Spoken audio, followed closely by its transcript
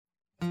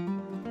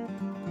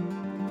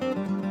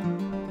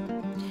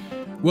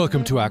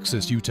Welcome to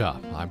Access Utah.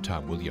 I'm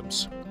Tom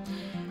Williams.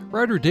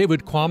 Writer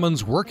David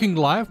Quammen's working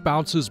life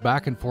bounces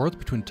back and forth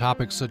between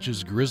topics such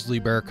as grizzly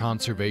bear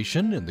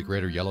conservation in the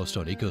Greater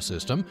Yellowstone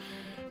Ecosystem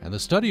and the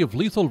study of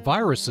lethal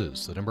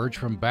viruses that emerge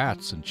from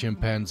bats and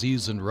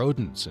chimpanzees and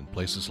rodents in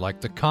places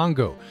like the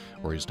Congo,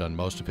 where he's done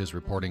most of his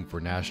reporting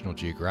for National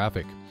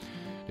Geographic.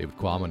 David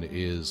Quammen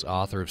is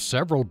author of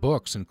several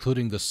books,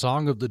 including The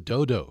Song of the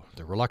Dodo,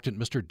 The Reluctant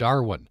Mr.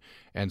 Darwin,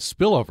 and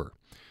Spillover.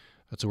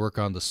 That's a work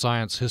on the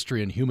science,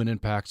 history, and human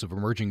impacts of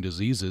emerging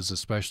diseases,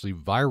 especially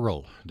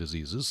viral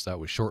diseases. That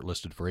was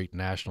shortlisted for 8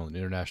 national and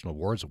international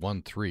awards,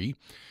 won 3.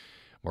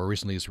 More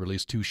recently, he's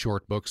released 2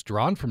 short books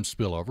drawn from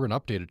Spillover and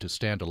updated to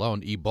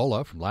standalone,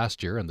 Ebola from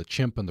last year and The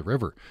Chimp and the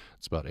River.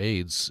 It's about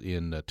AIDS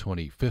in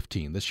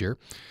 2015 this year.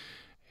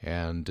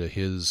 And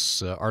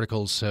his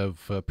articles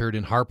have appeared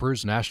in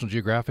Harper's, National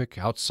Geographic,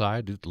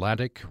 Outside,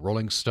 Atlantic,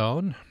 Rolling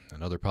Stone,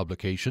 and other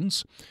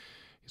publications.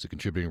 He's a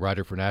contributing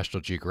writer for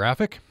National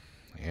Geographic,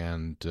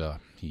 and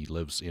he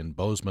lives in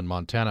Bozeman,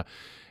 Montana.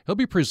 He'll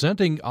be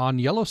presenting on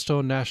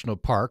Yellowstone National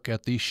Park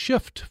at the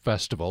Shift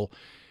Festival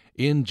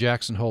in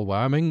Jackson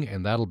Wyoming,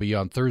 and that'll be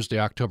on Thursday,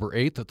 October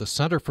 8th at the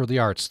Center for the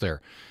Arts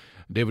there.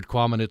 David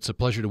Quammen, it's a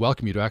pleasure to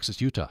welcome you to Access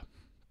Utah.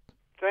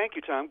 Thank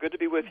you, Tom. Good to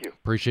be with you.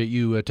 Appreciate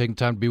you taking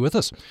time to be with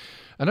us.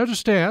 And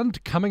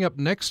understand, coming up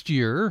next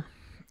year,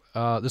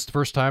 this is the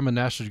first time in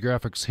National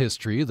Geographic's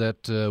history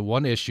that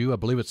one issue, I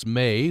believe it's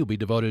May, will be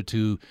devoted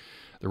to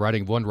the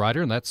writing of one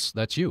writer, and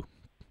that's you.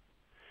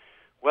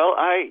 Well,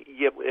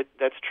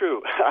 that's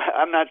true.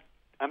 I'm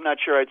not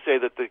sure I'd say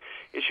that the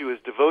issue is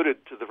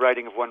devoted to the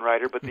writing of one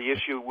writer, but the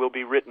issue will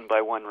be written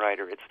by one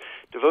writer. It's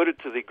devoted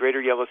to the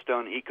Greater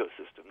Yellowstone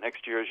Ecosystem.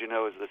 Next year, as you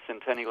know, is the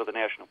centennial of the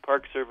National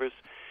Park Service.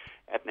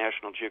 At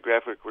National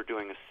Geographic, we're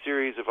doing a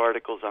series of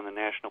articles on the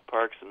national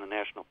parks and the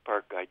national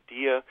park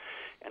idea,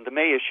 and the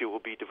May issue will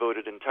be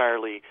devoted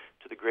entirely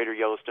to the Greater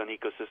Yellowstone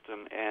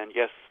Ecosystem, and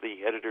yes,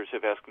 the editors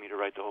have asked me to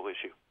write the whole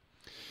issue.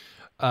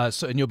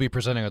 And you'll be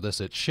presenting on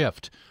this at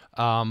Shift.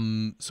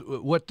 So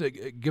what?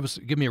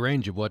 Give me a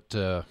range of what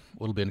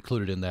will be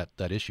included in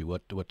that issue.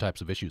 What types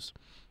of issues?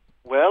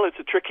 Well, it's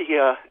a tricky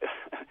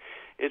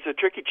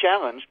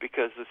challenge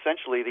because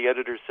essentially the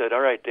editors said,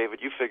 "All right,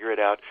 David, you figure it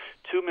out.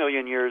 2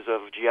 million years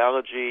of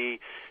geology,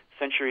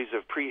 centuries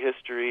of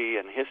prehistory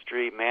and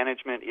history,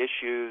 management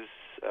issues,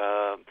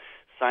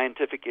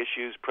 scientific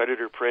issues,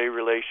 predator-prey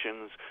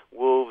relations,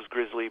 wolves,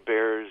 grizzly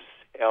bears,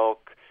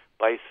 elk,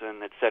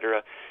 bison,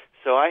 etc."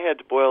 So I had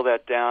to boil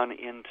that down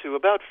into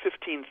about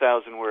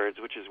 15,000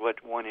 words, which is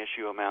what one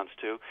issue amounts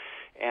to.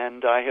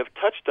 And I have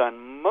touched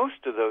on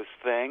most of those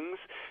things,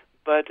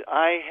 but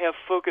I have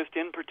focused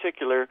in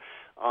particular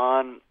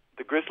on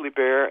the grizzly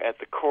bear at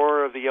the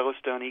core of the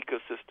Yellowstone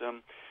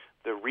ecosystem,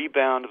 the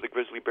rebound of the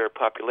grizzly bear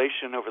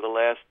population over the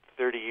last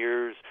 30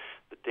 years,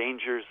 the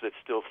dangers that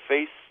still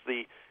face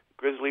the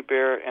grizzly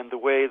bear, and the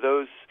way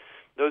those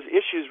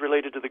issues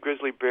related to the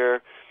grizzly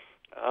bear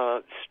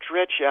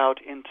stretch out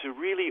into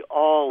really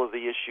all of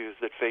the issues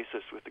that face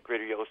us with the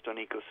Greater Yellowstone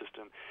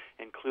Ecosystem,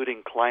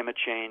 including climate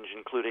change,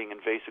 including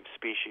invasive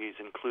species,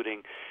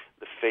 including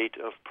the fate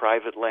of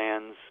private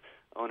lands,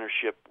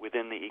 ownership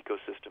within the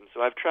ecosystem.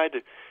 So I've tried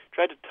to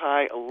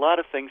tie a lot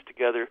of things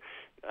together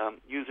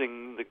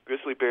using the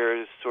grizzly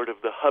bear as sort of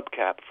the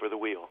hubcap for the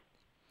wheel.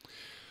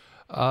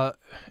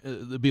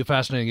 It'll be a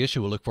fascinating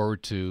issue. We'll look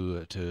forward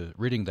to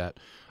reading that.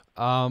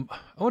 I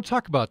want to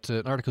talk about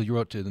an article you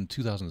wrote in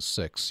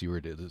 2006. You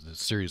wrote a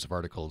series of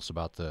articles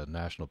about the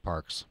national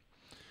parks.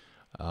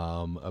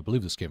 I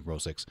believe this came from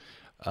 06.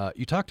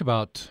 You talked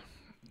about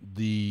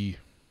the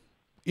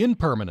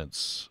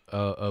impermanence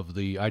of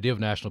the idea of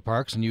national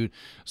parks, and you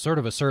sort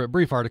of a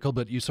brief article,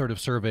 but you sort of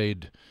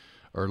surveyed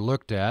or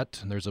looked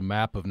at, and there's a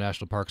map of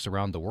national parks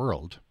around the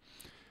world,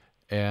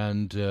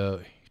 and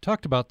you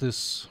talked about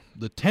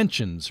the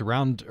tensions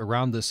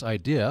around this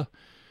idea,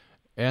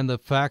 and the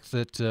fact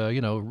that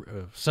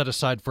set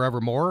aside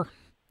forevermore.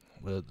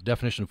 The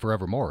definition of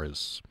forevermore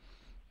is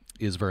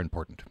very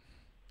important.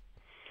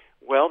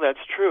 Well, that's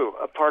true.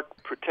 A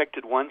park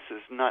protected once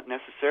is not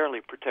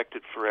necessarily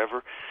protected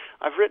forever.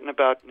 I've written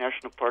about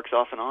national parks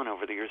off and on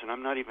over the years, and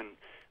I'm not even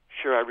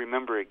sure I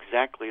remember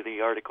exactly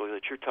the article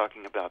that you're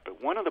talking about.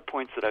 But one of the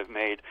points that I've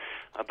made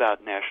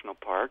about national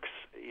parks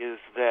is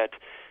that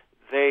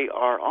they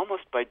are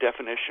almost by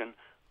definition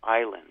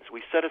islands.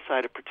 We set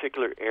aside a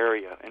particular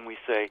area and we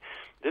say,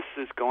 this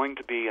is going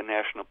to be a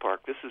national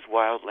park. This is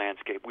wild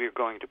landscape. We are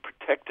going to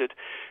protect it.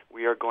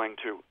 We are going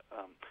to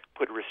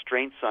put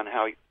restraints on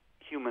how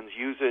humans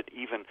use it,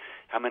 even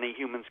how many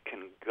humans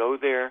can go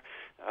there.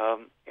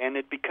 And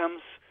it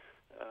becomes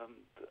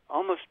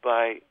almost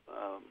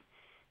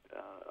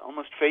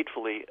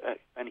fatefully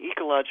an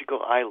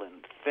ecological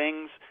island.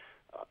 Things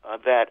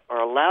that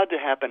are allowed to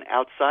happen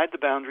outside the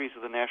boundaries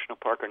of the national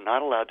park are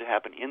not allowed to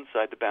happen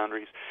inside the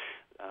boundaries.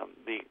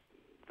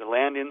 The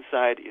land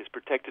inside is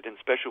protected in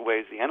special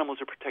ways. The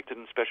animals are protected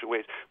in special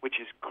ways, which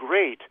is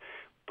great,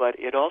 but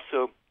it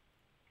also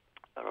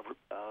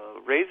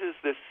raises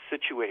this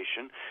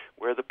situation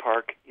where the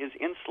park is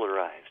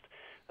insularized.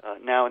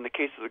 Now, in the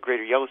case of the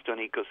Greater Yellowstone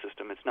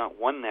Ecosystem, it's not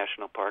one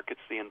national park,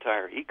 it's the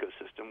entire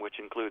ecosystem, which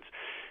includes,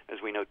 as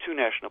we know, two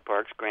national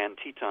parks, Grand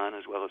Teton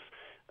as well as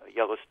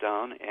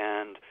Yellowstone,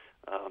 and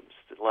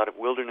a lot of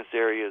wilderness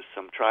areas,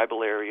 some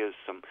tribal areas,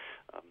 some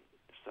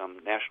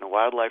national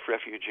wildlife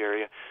refuge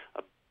area,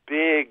 a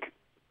big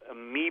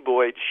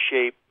amoeboid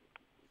shape,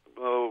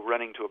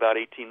 running to about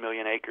 18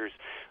 million acres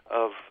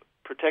of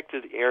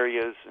protected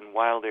areas and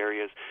wild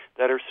areas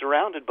that are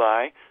surrounded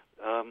by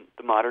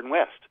the modern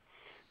West.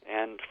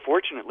 And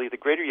fortunately, the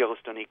Greater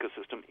Yellowstone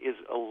Ecosystem is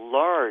a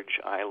large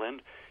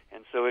island,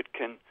 and so it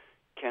can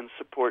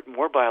support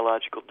more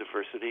biological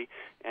diversity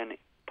and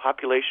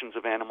populations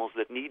of animals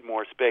that need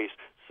more space,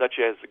 such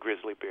as the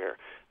grizzly bear,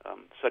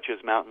 such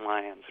as mountain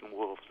lions and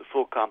wolves, the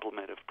full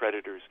complement of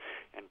predators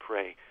and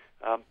prey.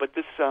 But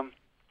this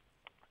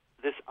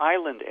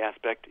island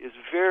aspect is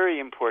very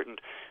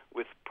important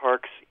with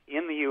parks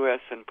in the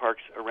U.S. and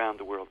parks around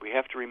the world. We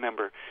have to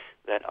remember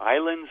that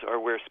islands are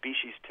where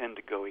species tend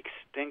to go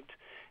extinct,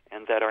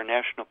 and that our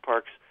national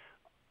parks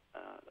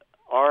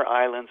are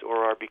islands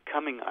or are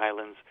becoming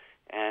islands,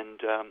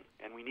 and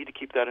we need to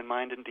keep that in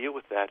mind and deal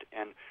with that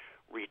and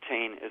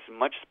retain as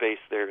much space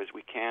there as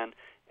we can,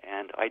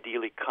 and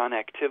ideally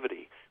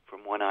connectivity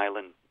from one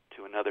island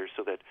to another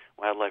so that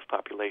wildlife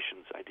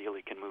populations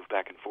ideally can move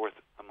back and forth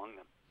among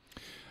them.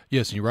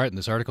 Yes, and you write in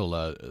this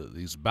article,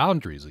 these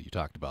boundaries that you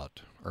talked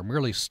about are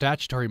merely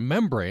statutory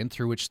membrane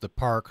through which the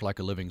park, like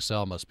a living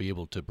cell, must be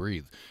able to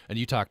breathe. And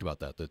you talked about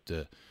that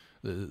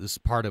this is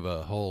part of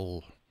a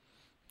whole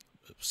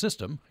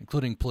system,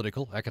 including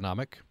political,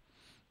 economic,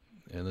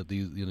 and that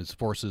these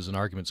forces and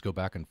arguments go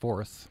back and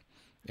forth.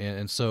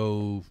 And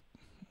so,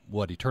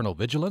 what, eternal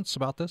vigilance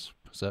about this?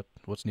 Is that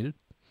what's needed?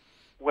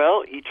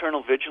 Well,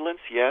 eternal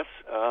vigilance, yes.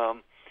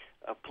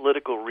 A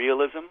political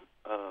realism,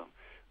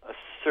 a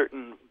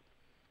certain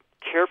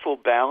careful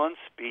balance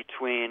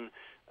between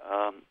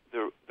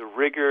the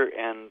rigor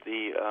and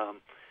the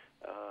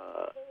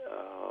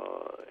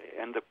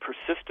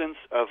persistence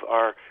of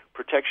our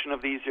protection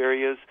of these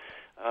areas,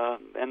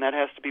 and that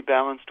has to be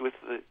balanced with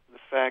the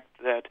fact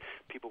that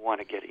people want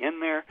to get in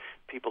there.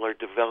 People are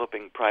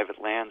developing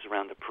private lands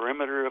around the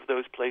perimeter of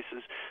those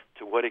places.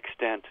 To what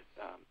extent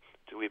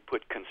do we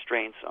put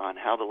constraints on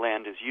how the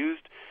land is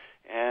used,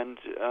 and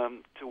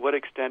to what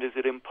extent is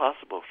it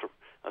impossible for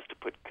us to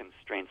put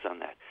constraints on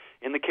that?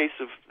 In the case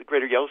of the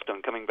Greater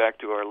Yellowstone, coming back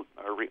to our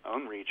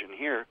own region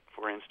here,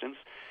 for instance,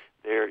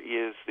 there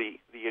is the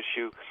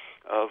issue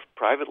of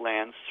private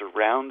lands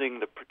surrounding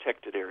the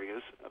protected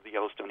areas of the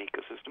Yellowstone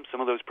ecosystem. Some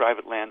of those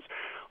private lands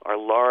are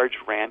large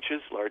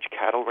ranches, large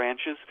cattle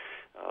ranches,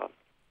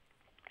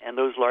 and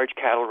those large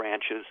cattle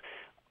ranches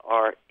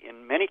are,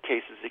 in many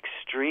cases,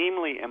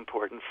 extremely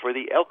important for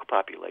the elk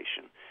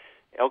population.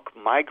 Elk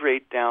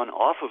migrate down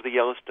off of the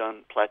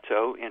Yellowstone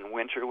Plateau in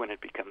winter when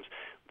it becomes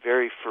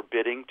very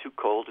forbidding, too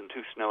cold and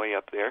too snowy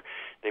up there.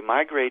 They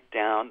migrate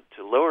down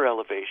to lower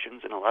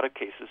elevations. In a lot of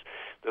cases,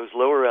 those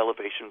lower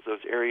elevations, those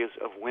areas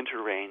of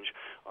winter range,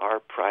 are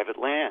private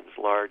lands,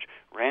 large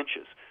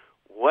ranches.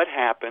 What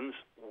happens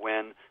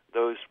when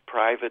those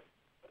private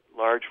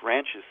large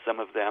ranches, some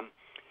of them,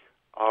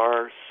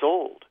 are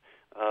sold?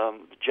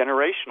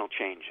 Generational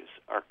changes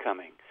are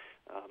coming.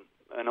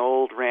 An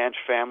old ranch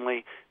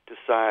family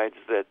decides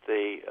that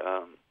they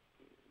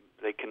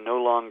can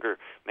no longer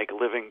make a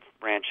living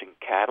ranching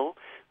cattle.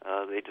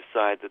 They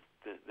decide that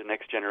the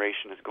next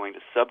generation is going to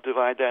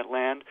subdivide that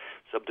land.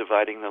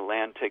 Subdividing the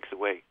land takes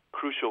away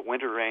crucial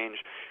winter range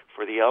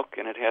for the elk,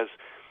 and it has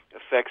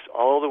effects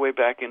all the way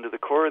back into the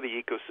core of the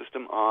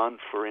ecosystem on,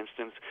 for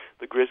instance,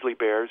 the grizzly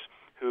bears,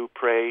 who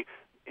prey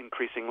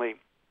increasingly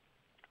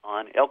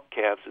on elk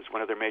calves as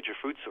one of their major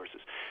food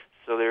sources.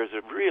 So there's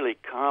a really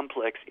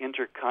complex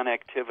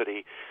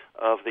interconnectivity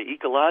of the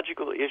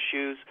ecological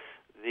issues,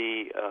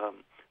 the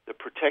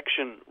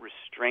protection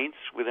restraints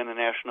within a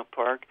national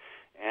park,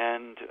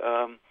 and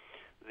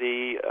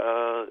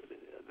the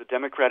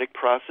democratic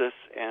process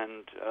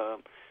and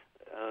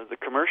the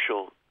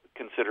commercial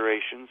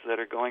considerations that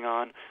are going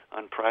on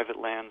private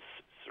lands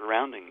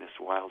surrounding this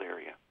wild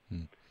area.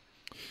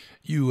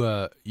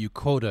 You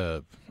call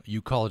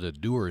it a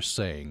doer's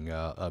saying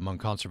among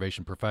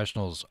conservation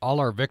professionals. All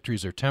our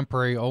victories are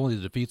temporary, only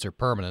the defeats are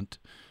permanent.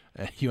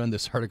 You end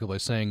this article by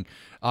saying,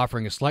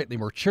 offering a slightly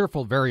more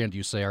cheerful variant,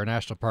 you say our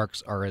national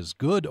parks are as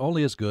good,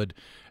 only as good,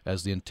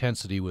 as the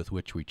intensity with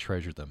which we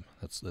treasure them.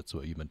 That's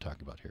what you've been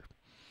talking about here.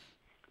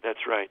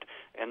 That's right,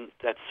 and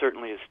that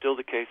certainly is still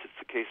the case. It's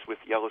the case with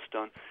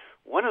Yellowstone.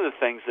 One of the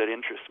things that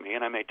interests me,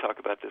 and I may talk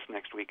about this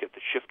next week at the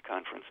SHIFT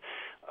conference,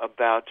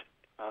 about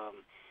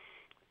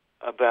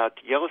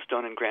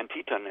Yellowstone and Grand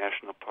Teton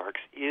National Parks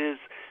is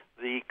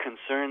the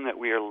concern that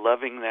we are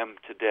loving them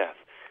to death.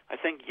 I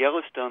think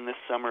Yellowstone this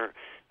summer,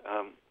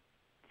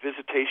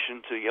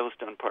 visitation to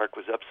Yellowstone Park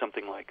was up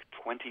something like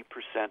 20%.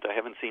 I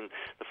haven't seen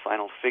the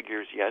final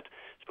figures yet.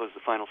 I suppose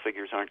the final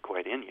figures aren't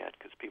quite in yet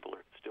because people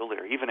are still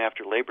there. Even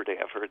after Labor Day,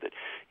 I've heard that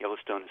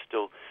Yellowstone is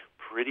still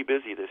pretty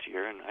busy this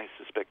year, and I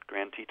suspect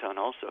Grand Teton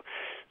also.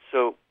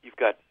 So you've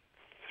got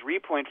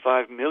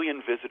 3.5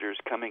 million visitors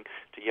coming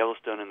to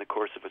Yellowstone in the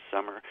course of a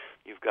summer.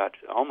 You've got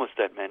almost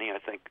that many, I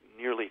think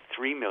nearly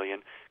 3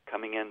 million,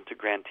 coming into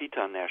Grand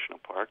Teton National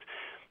Park.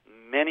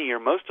 Many or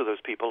most of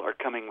those people are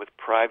coming with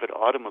private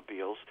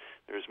automobiles.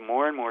 There's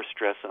more and more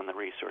stress on the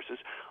resources.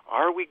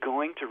 Are we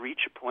going to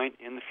reach a point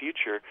in the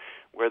future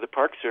where the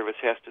Park Service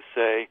has to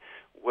say,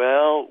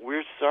 well,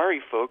 we're sorry,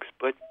 folks,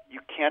 but you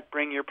can't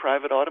bring your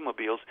private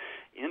automobiles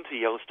into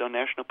Yellowstone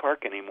National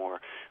Park anymore.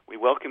 We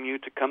welcome you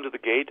to come to the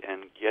gate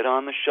and get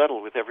on the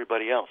shuttle with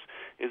everybody else.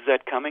 Is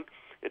that coming?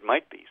 It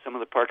might be. Some of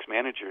the parks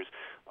managers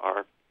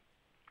are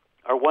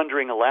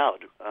wondering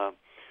aloud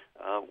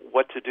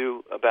what to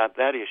do about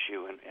that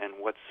issue and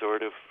what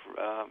sort of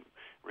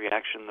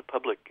reaction the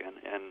public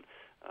and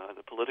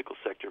the political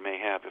sector may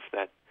have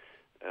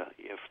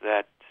if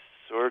that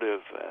sort of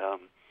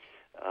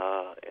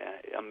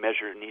a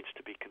measure needs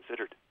to be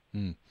considered.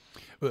 Mm.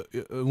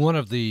 One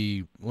of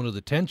the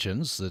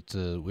tensions that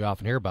we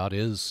often hear about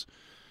is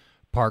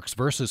parks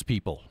versus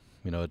people.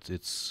 You know,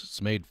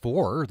 it's made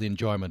for the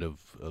enjoyment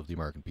of the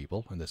American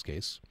people in this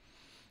case.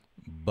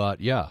 But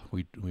yeah,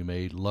 we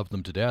may love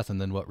them to death, and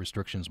then what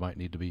restrictions might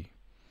need to be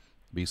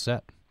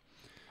set.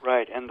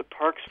 Right, and the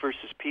parks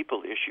versus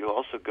people issue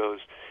also goes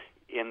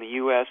in the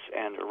U.S.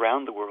 and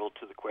around the world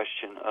to the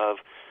question of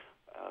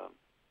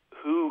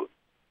who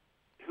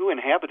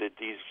inhabited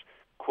these,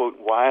 quote,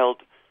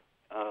 wild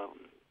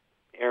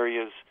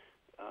areas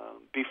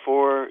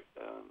before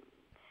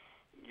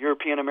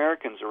European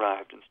Americans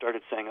arrived and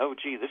started saying, oh,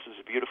 gee, this is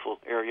a beautiful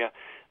area.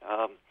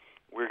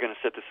 We're going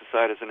to set this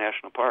aside as a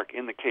national park.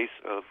 In the case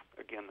of,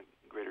 again, the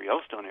Greater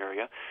Yellowstone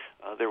area,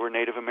 there were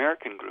Native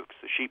American groups,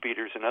 the sheep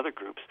eaters and other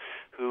groups,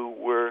 who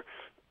were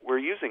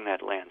using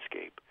that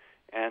landscape.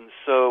 And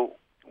so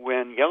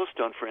when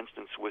Yellowstone, for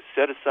instance, was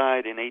set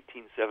aside in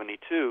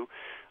 1872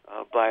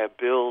 by a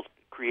bill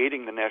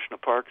creating the national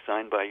park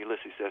signed by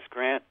Ulysses S.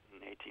 Grant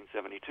in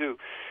 1872,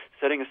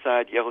 setting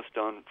aside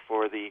Yellowstone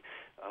for the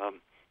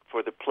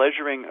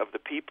pleasuring of the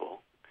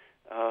people,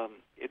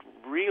 it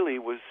really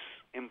was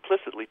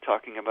implicitly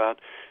talking about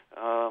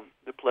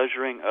the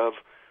pleasuring of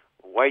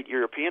white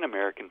European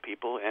American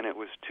people, and it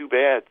was too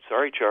bad,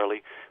 sorry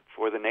Charlie,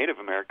 for the Native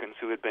Americans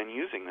who had been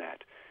using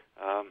that.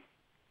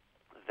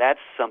 That's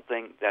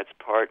something that's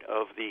part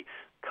of the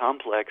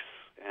complex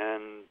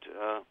and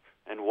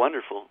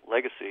wonderful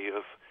legacy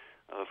of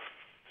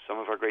some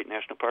of our great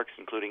national parks,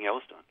 including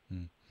Yellowstone.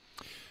 Mm.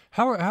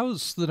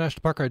 How's the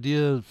national park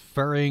idea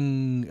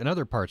faring in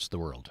other parts of the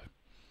world?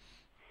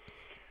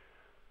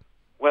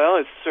 Well,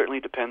 it certainly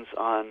depends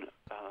on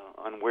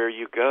where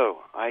you go.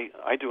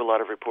 I do a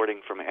lot of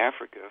reporting from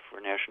Africa for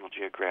National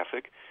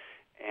Geographic,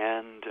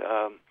 and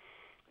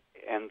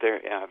there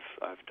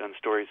I've done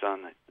stories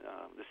on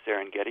the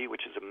Serengeti,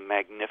 which is a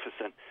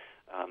magnificent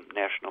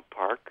national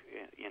park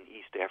in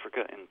East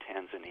Africa, in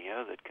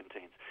Tanzania, that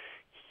contains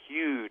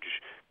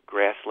huge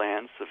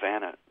grasslands,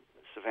 savanna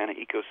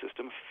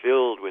ecosystem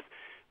filled with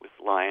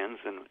lions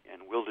and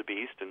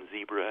wildebeest and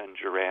zebra and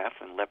giraffe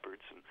and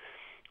leopards and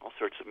all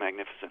sorts of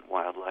magnificent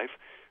wildlife,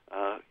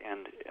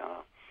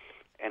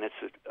 and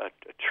it's a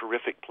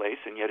terrific place,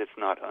 and yet it's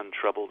not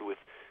untroubled with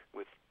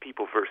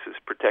people versus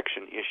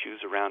protection issues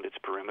around its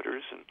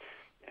perimeters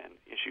and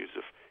issues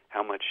of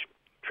how much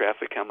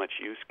traffic, how much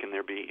use can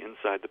there be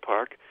inside the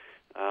park.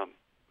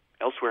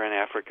 Elsewhere in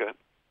Africa,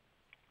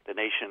 the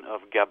nation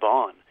of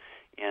Gabon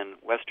in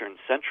western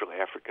Central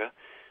Africa,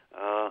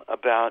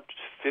 about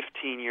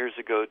 15 years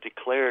ago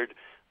declared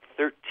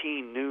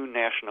 13 new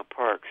national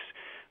parks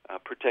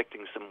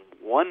protecting some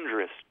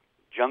wondrous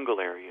jungle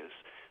areas,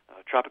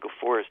 tropical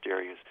forest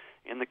areas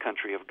in the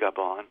country of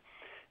Gabon.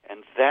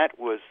 And that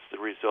was the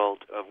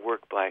result of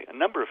work by a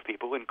number of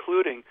people,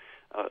 including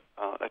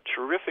a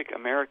terrific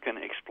American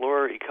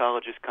explorer,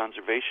 ecologist,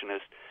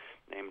 conservationist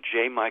named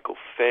J. Michael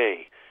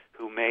Fay,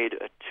 who made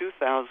a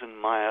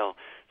 2,000-mile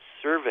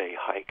survey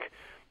hike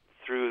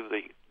through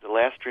the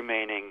last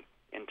remaining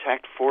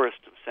intact forest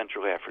of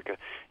Central Africa,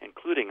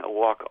 including a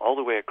walk all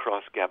the way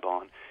across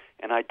Gabon,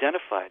 and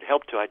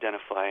helped to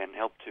identify and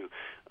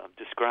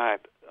describe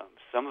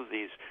some of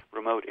these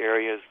remote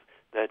areas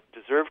that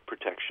deserve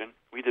protection.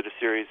 We did a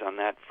series on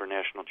that for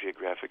National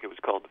Geographic. It was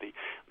called the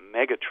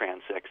Mega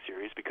Transect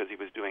series because he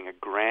was doing a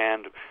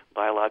grand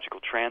biological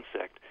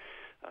transect,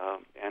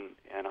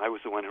 and I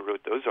was the one who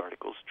wrote those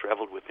articles,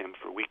 traveled with him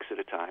for weeks at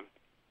a time.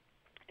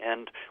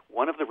 And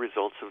one of the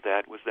results of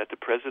that was that the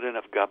president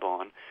of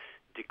Gabon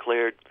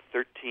declared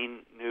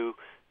 13 new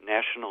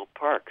national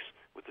parks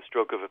with the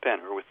stroke of a pen,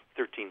 or with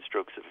 13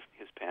 strokes of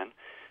his pen,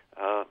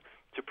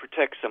 to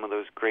protect some of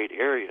those great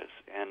areas.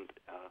 And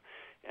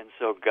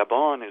so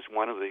Gabon is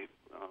one of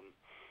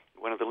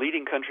the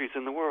leading countries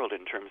in the world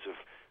in terms of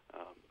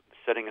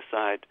setting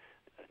aside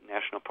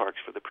national parks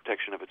for the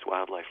protection of its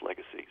wildlife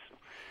legacy.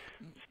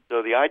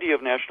 So the idea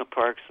of national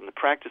parks and the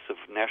practice of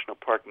national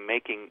park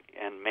making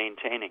and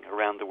maintaining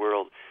around the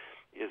world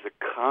is a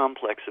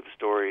complex of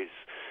stories,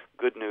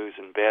 good news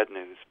and bad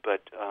news,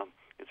 but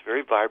it's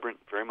very vibrant,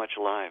 very much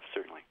alive,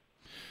 certainly.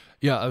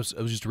 Yeah, I was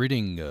just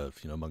reading,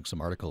 among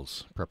some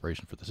articles in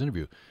preparation for this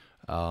interview,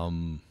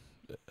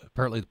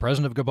 apparently the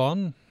president of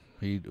Gabon,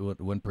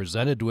 when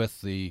presented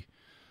with the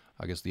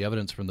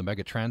evidence from the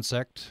mega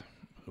transect,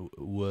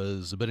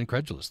 was a bit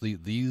incredulous.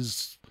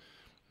 This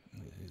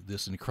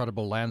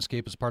incredible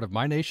landscape is part of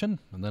my nation,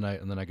 and then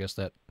I guess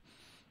that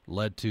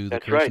led to the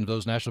creation of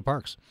those national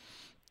parks.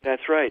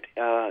 That's right.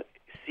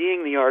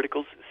 Seeing the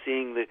articles,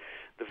 seeing the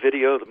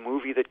video, the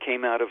movie that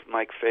came out of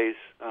Mike Fay's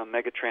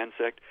mega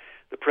transect,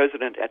 the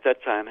president at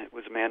that time, it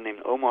was a man named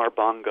Omar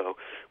Bongo,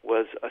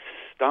 was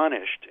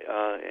astonished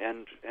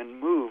and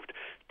moved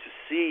to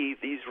see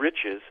these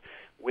riches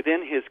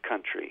within his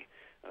country.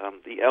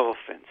 The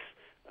elephants,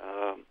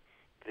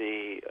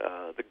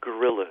 the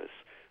gorillas,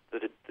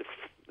 the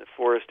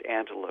forest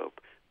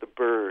antelope, the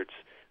birds,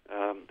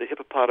 the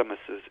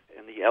hippopotamuses,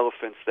 and the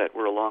elephants that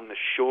were along the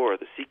shore,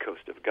 the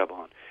seacoast of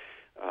Gabon.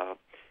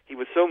 He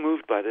was so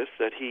moved by this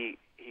that he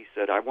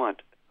said, I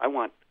want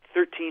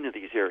 13 of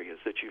these areas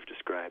that you've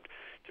described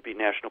to be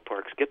national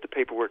parks. Get the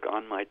paperwork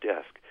on my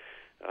desk.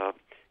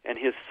 And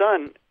his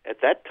son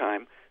at that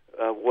time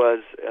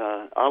was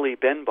Ali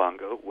Ben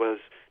Bongo, was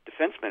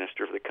defense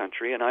minister of the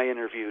country, and I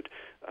interviewed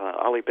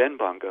Ali Ben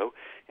Bongo,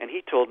 and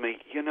he told me,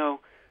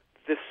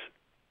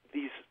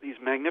 these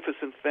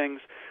magnificent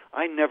things,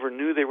 I never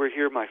knew they were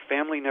here. My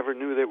family never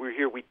knew they were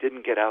here. We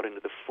didn't get out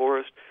into the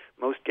forest.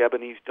 Most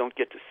Gabonese don't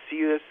get to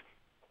see this.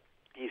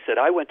 He said,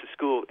 I went to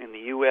school in the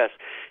U.S.,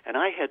 and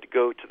I had to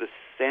go to the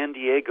San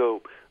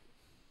Diego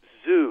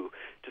Zoo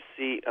to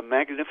see a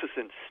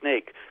magnificent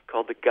snake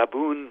called the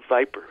Gaboon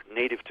viper,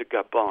 native to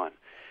Gabon.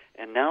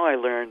 And now I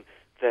learn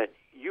that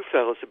you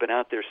fellows have been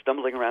out there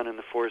stumbling around in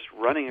the forest,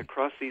 running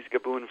across these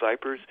Gaboon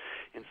vipers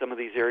in some of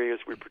these areas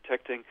we're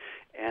protecting.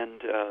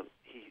 And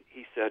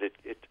he said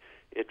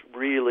it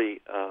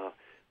really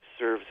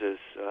serves as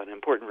an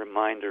important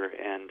reminder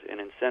and an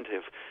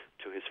incentive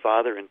to his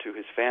father and to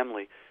his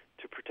family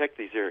to protect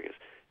these areas.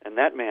 And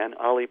that man,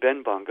 Ali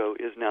Ben Bongo,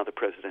 is now the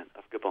president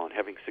of Gabon,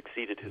 having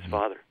succeeded his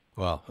father.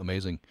 Wow,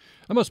 amazing.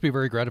 That must be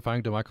very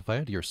gratifying to Michael Fay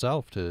and to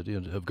yourself to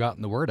have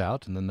gotten the word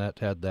out, and then that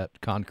had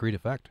that concrete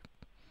effect.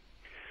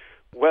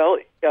 Well,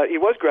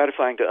 it was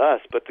gratifying to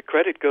us, but the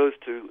credit goes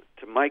to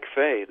Mike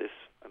Fay, this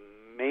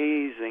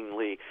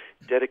amazingly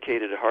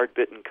dedicated,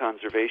 hard-bitten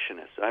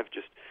conservationist. I've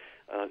just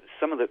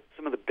some of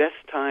the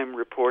best time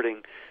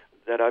reporting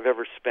that I've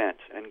ever spent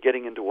and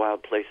getting into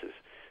wild places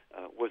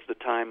was the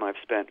time I've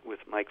spent with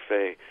Mike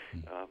Fay,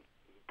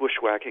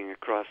 bushwhacking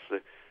across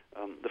the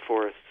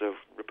forests of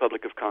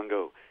Republic of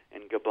Congo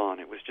and Gabon.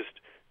 It was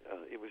just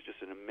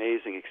an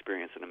amazing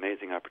experience, an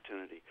amazing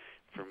opportunity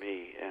for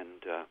me,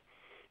 and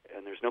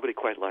there's nobody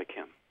quite like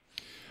him.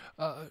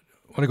 I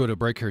want to go to a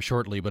break here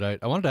shortly, but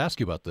I wanted to ask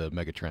you about the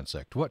mega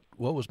transect. What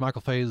was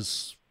Michael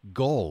Fay's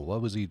goal?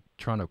 What was he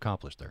trying to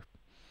accomplish there?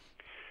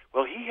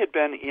 Well, he had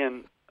been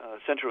in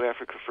Central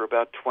Africa for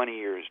about 20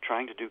 years,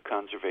 trying to do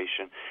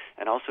conservation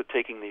and also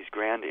taking these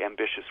grand,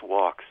 ambitious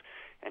walks.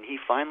 And he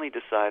finally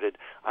decided,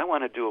 I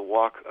want to do a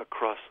walk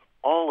across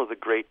all of the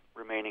great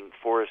remaining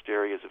forest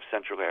areas of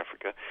Central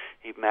Africa.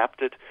 He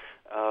mapped it,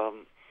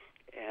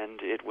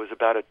 and it was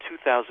about a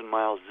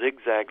 2,000-mile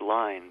zigzag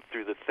line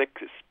through the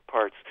thickest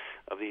parts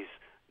of these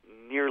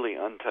nearly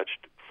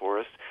untouched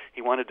forests.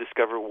 He wanted to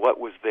discover what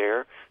was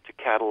there, to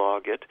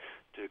catalog it,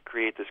 to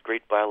create this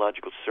great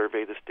biological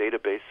survey, this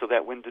database, so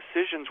that when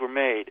decisions were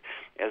made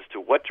as to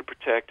what to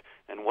protect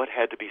and what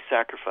had to be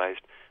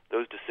sacrificed,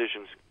 those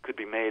decisions could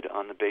be made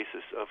on the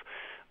basis of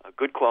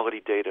good quality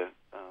data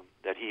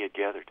that he had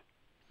gathered.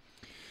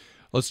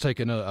 Let's take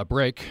a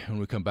break. When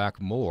we come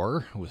back,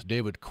 more with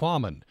David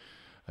Quammen.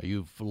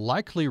 You've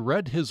likely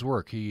read his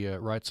work. He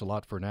writes a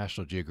lot for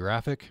National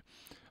Geographic.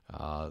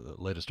 The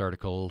latest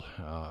article,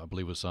 I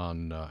believe, was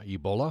on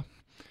Ebola,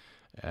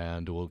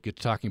 and we'll get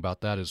to talking about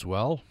that as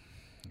well.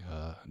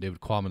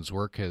 David Quammen's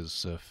work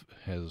has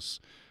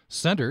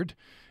centered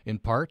in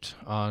part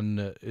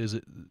on, is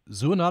it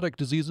zoonotic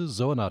diseases?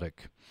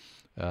 Zoonotic.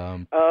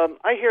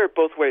 I hear it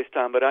both ways,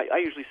 Tom, but I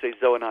usually say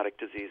zoonotic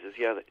diseases.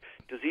 Yeah,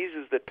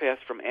 diseases that pass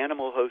from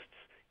animal hosts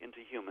into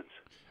humans.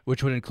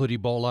 Which would include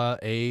Ebola,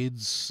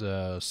 AIDS,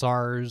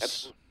 SARS.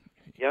 Absolutely.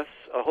 Yes,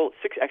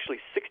 actually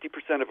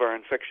 60% of our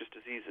infectious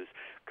diseases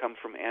come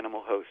from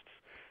animal hosts.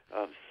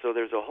 So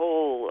there's a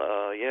whole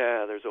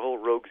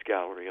rogues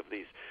gallery of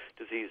these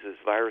diseases,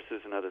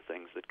 viruses, and other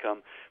things that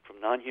come from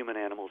non-human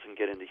animals and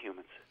get into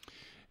humans.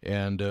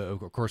 And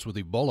of course, with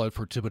Ebola,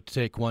 to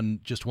take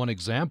just one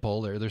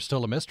example, there's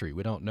still a mystery.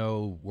 We don't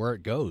know where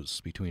it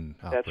goes between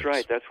outbreaks. That's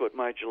right. That's what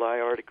my July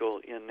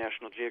article in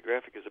National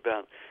Geographic is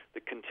about: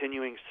 the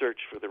continuing search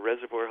for the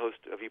reservoir host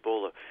of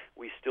Ebola.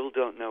 We still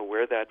don't know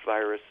where that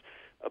virus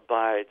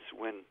abides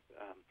when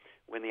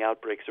the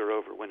outbreaks are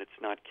over, when it's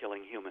not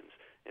killing humans.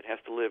 It has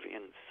to live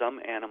in some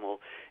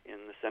animal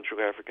in the Central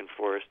African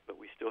forest, but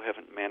we still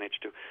haven't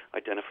managed to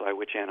identify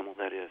which animal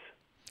that is.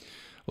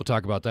 We'll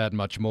talk about that and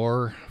much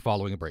more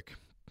following a break.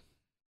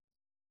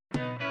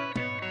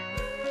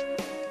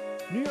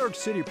 New York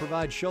City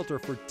provides shelter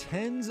for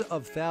tens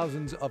of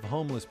thousands of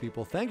homeless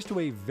people thanks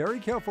to a very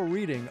careful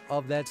reading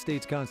of that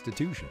state's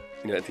constitution.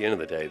 At the end of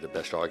the day, the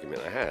best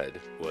argument I had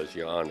was,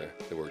 Your Honor,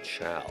 the word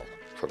shall.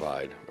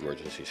 provide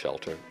emergency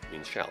shelter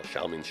means shall.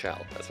 Shall means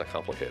shall. That's not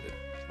complicated.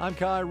 I'm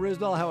Kai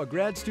Rizdal, how a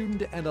grad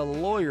student and a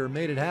lawyer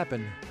made it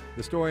happen.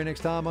 The story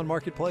next time on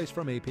Marketplace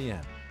from 8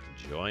 p.m.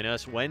 Join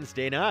us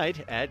Wednesday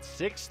night at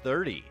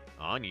 6:30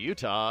 on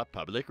Utah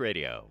Public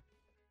Radio.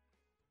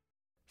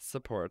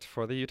 Support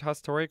for the Utah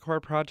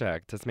StoryCorps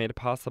project is made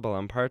possible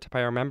in part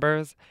by our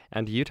members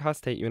and Utah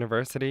State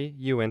University,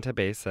 Uinta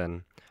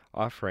Basin,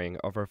 offering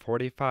over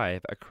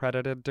 45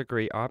 accredited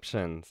degree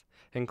options,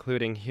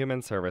 including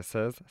human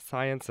services,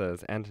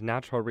 sciences, and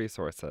natural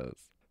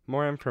resources.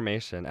 More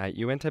information at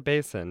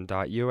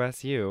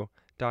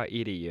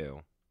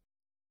uintabasin.usu.edu.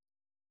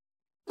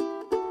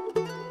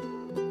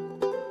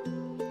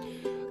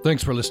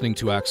 Thanks for listening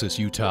to Access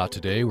Utah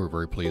today. We're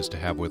very pleased to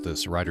have with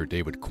us writer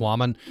David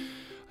Quammen.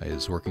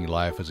 His working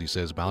life, as he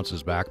says,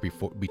 bounces back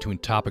between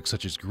topics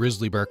such as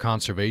grizzly bear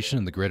conservation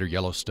in the Greater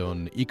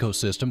Yellowstone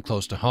Ecosystem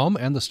close to home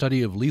and the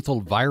study of lethal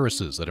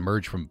viruses that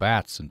emerge from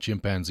bats and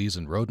chimpanzees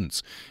and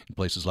rodents in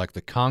places like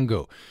the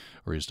Congo,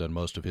 where he's done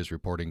most of his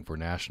reporting for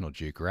National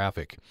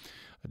Geographic.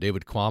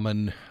 David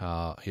Quammen,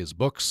 his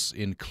books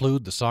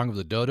include The Song of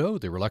the Dodo,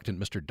 The Reluctant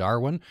Mr.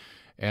 Darwin,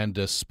 and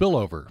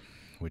Spillover,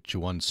 which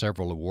won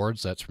several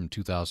awards. That's from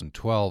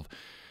 2012.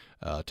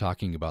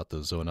 Talking about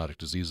the zoonotic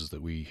diseases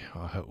that we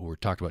were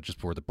talked about just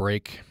before the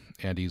break.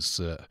 And he's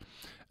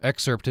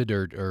excerpted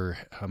or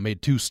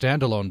made two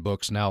standalone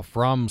books now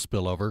from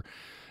Spillover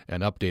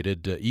and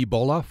updated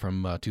Ebola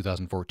from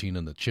 2014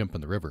 and The Chimp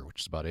in the River,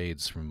 which is about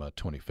AIDS, from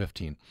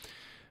 2015.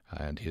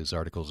 And his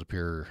articles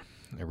appear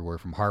everywhere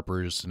from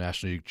Harper's,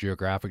 National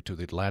Geographic, to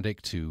The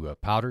Atlantic, to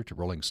Powder, to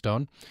Rolling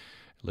Stone.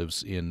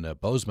 Lives in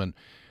Bozeman.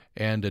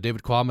 And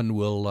David Quammen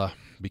will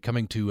be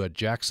coming to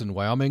Jackson,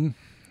 Wyoming,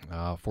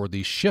 for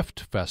the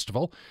Shift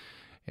Festival,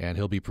 and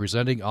he'll be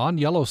presenting on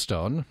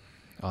Yellowstone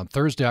on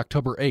Thursday,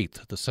 October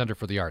 8th at the Center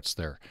for the Arts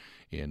there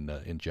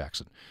in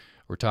Jackson.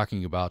 We're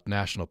talking about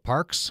national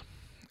parks,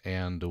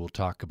 and we'll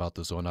talk about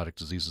the zoonotic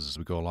diseases as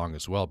we go along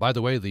as well. By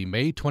the way, the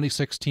May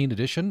 2016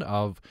 edition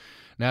of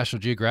National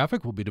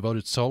Geographic will be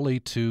devoted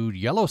solely to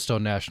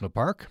Yellowstone National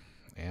Park,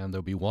 and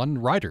there'll be one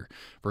writer.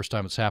 First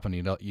time it's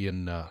happening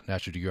in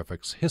National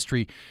Geographic's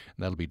history, and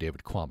that'll be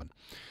David Quammen.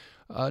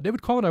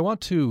 David Quammen, I want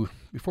to,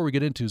 before we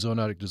get into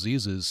zoonotic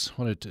diseases,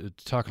 wanted to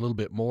talk a little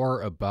bit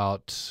more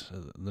about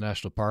the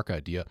national park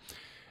idea.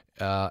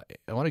 I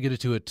want to get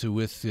into it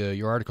with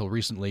your article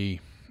recently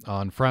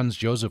on Franz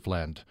Josef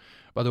Land.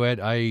 By the way,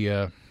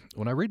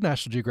 when I read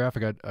National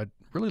Geographic, I'd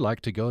really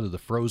like to go to the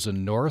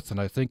frozen north, and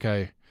I think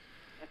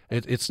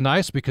it's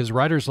nice because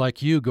writers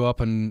like you go up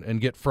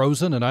and get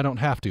frozen, and I don't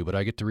have to, but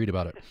I get to read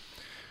about it.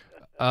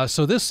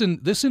 So this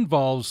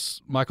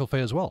involves Michael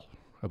Fay as well,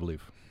 I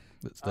believe.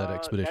 That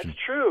expedition.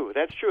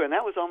 That's true, and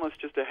that was almost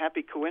just a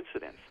happy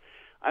coincidence.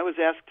 I was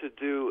asked to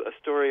do a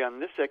story on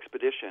this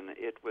expedition.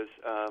 It was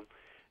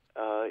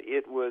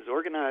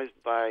organized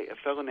by a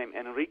fellow named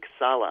Enrique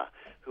Sala,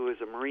 who is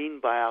a marine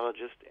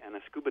biologist and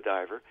a scuba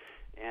diver,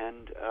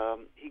 and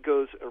he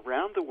goes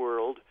around the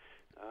world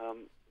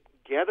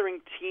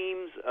gathering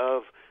teams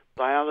of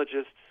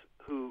biologists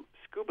who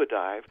scuba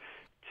dive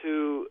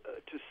to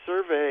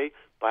survey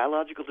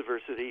biological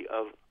diversity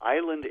of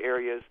island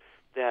areas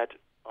that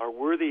are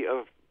worthy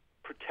of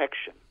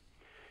protection.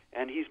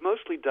 And he's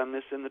mostly done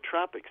this in the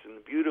tropics, in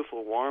the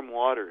beautiful warm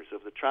waters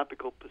of the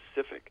tropical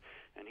Pacific.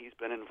 And he's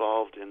been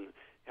involved in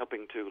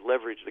helping to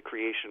leverage the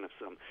creation of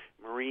some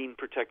marine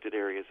protected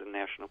areas and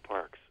national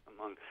parks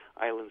among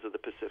islands of the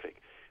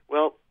Pacific.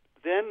 Well,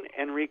 then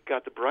Enrique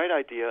got the bright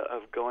idea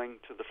of going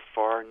to the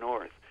far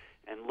north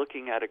and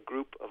looking at a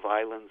group of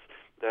islands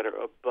that are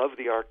above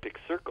the Arctic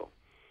Circle,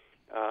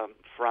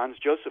 Franz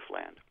Josef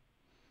Land,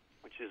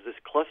 which is this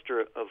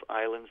cluster of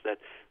islands that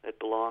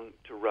belong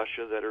to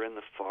Russia that are in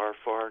the far,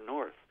 far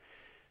north.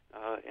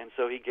 And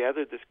so he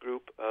gathered this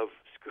group of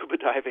scuba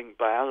diving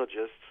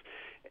biologists,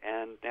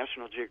 and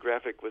National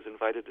Geographic was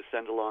invited to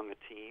send along a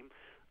team.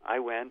 I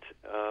went.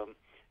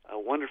 A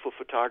wonderful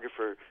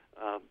photographer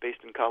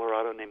based in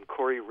Colorado named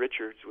Corey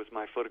Richards was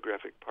my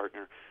photographic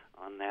partner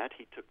on that.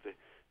 He took the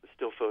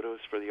still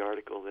photos for the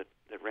article that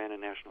ran in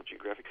National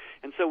Geographic.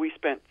 And so we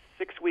spent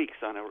 6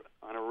 weeks on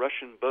a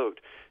Russian boat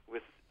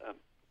with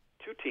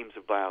two teams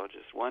of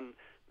biologists. One,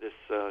 this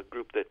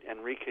group that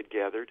Enrique had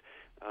gathered,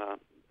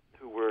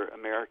 who were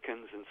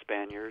Americans and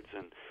Spaniards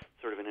and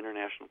sort of an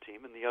international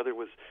team, and the other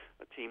was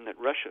a team that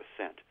Russia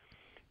sent.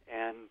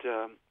 And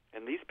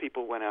these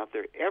people went out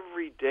there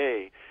every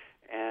day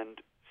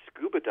and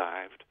scuba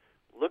dived,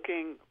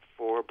 looking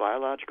for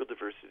biological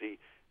diversity,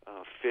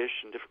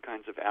 fish and different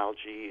kinds of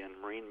algae and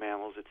marine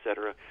mammals,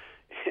 etc.,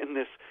 in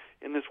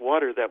this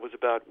water that was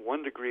about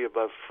 1 degree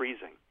above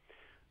freezing.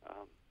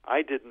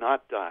 I did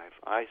not dive.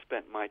 I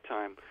spent my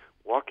time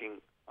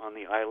walking on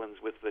the islands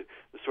with the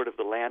sort of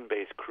the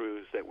land-based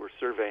crews that were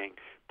surveying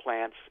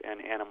plants and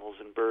animals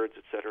and birds,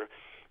 etc.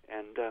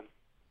 And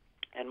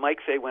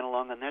Mike Fay went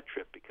along on that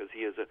trip because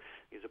he's a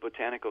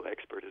botanical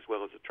expert as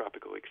well as a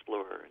tropical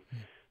explorer. And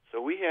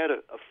so we had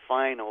a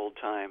fine old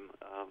time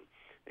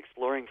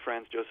exploring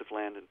Franz Josef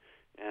Land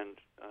and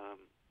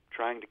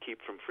trying to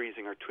keep from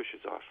freezing our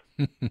tushes off.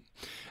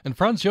 And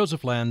Franz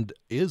Josef Land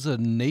is a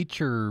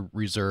nature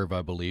reserve,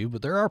 I believe,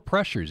 but there are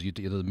pressures.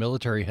 The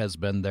military has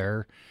been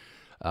there.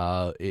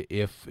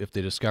 If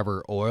they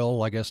discover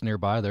oil, I guess,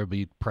 nearby, there'll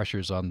be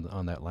pressures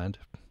on that land.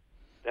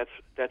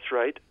 That's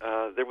right.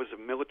 There was a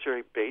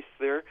military base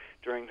there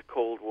during the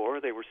Cold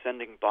War. They were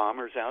sending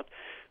bombers out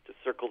to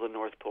circle the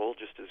North Pole,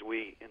 just as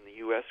we in the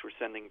U.S. were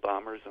sending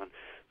bombers on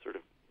sort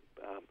of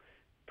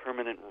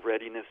permanent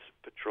readiness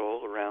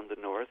patrol around the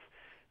North.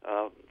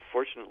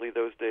 Fortunately,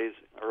 those days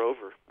are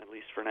over, at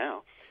least for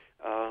now.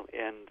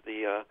 And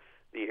the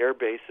air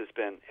base has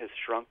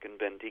shrunk and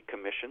been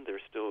decommissioned. There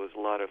still is a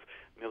lot of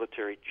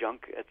military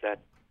junk at that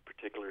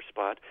particular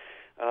spot.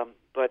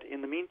 But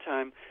in the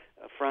meantime,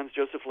 Franz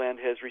Josef Land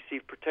has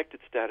received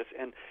protected status,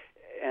 and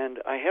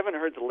I haven't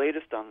heard the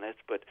latest on this,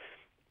 but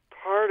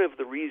part of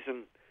the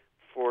reason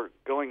for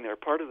going there,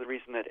 part of the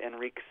reason that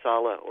Enrique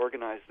Sala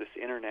organized this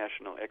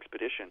international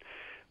expedition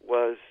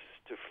was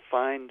to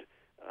find,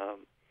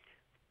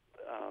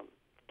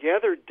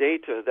 gather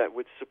data that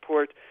would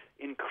support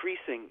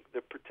increasing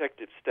the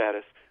protected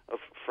status of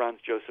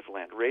Franz Josef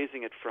Land,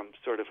 raising it from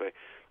sort of a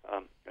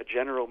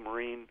general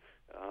marine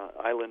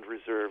island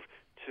reserve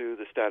to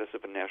the status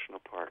of a national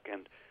park.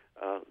 And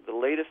the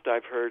latest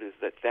I've heard is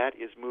that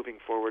is moving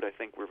forward. I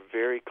think we're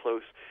very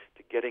close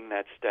to getting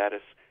that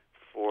status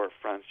for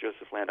Franz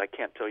Josef Land. I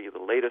can't tell you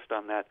the latest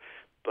on that,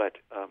 but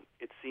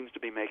it seems to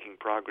be making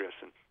progress,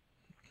 and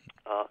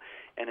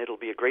it'll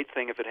be a great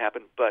thing if it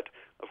happened. But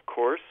of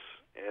course,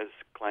 as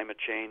climate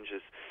change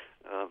is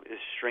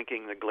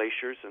shrinking the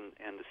glaciers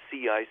and the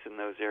sea ice in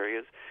those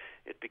areas,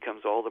 it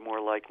becomes all the more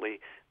likely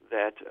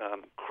that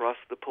cross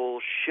the pole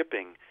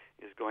shipping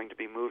is going to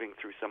be moving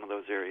through some of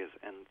those areas,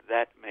 and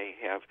that may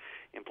have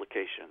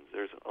implications.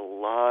 There's a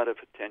lot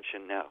of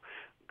attention now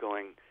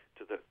going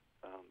to the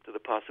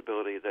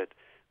possibility that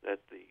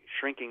the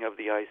shrinking of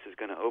the ice is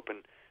going to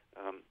open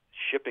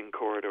shipping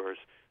corridors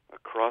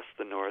across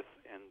the north,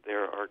 and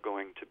there are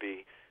going to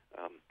be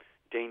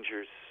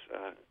dangers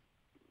to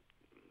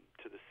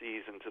the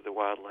seas and to the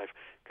wildlife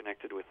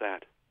connected with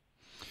that.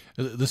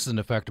 This is an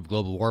effect of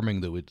global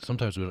warming that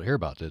sometimes we don't hear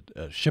about.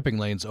 That shipping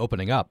lanes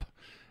opening up,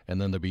 and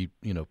then there'll be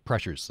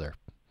pressures there.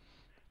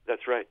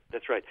 That's right.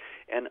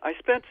 And I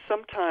spent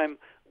some time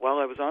while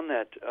I was on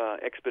that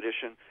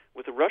expedition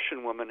with a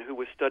Russian woman who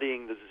was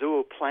studying the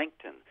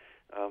zooplankton,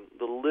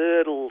 the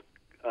little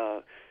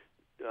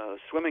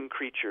swimming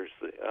creatures,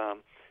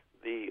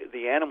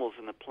 the animals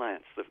and the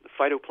plants, the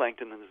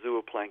phytoplankton and the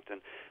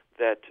zooplankton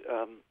that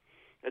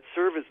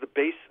serve as the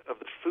base of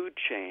the food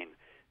chain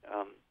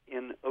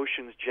in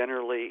oceans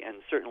generally,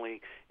 and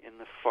certainly in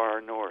the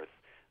far north.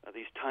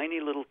 These tiny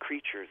little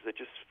creatures that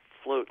just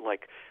float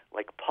like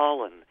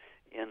pollen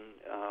in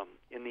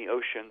the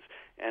oceans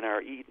and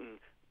are eaten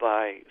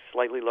by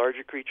slightly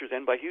larger creatures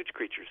and by huge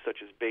creatures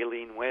such as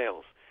baleen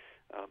whales.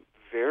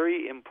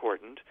 Very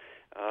important.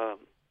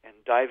 And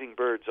diving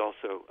birds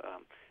also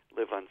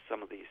live on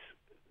some of these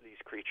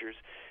creatures.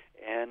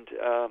 And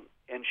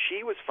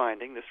she was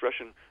finding, this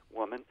Russian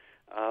woman,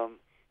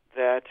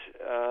 that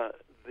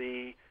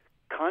the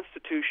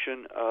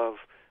constitution of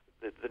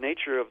the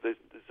nature of the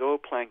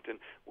zooplankton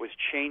was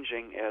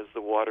changing as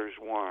the waters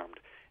warmed.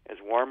 As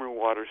warmer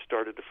waters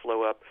started to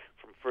flow up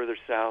from further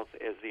south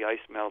as the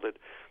ice melted,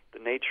 the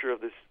nature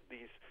of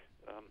these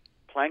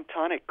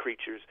planktonic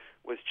creatures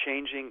was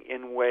changing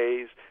in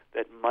ways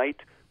that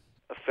might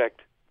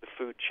affect the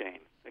food chain.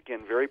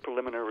 Again, very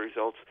preliminary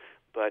results,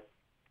 but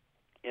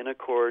in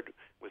accord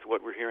with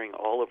what we're hearing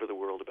all over the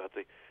world about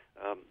the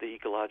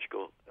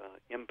ecological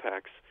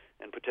impacts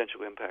and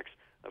potential impacts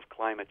of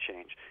climate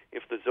change.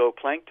 If the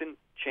zooplankton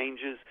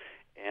changes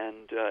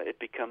and it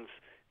becomes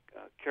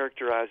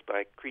characterized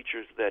by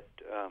creatures that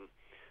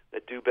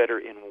do better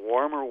in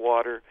warmer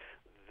water,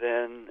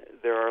 then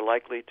there are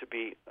likely to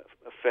be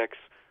effects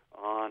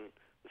on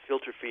the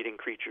filter-feeding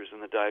creatures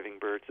and the diving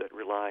birds that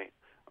rely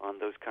on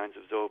those kinds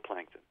of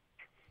zooplankton.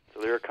 So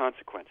there are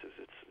consequences.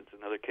 It's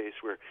another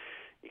case where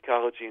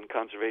ecology and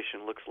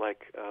conservation looks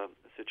like a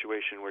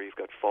situation where you've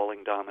got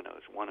falling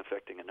dominoes, one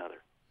affecting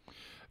another.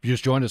 If you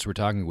just joined us, we're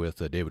talking with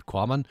David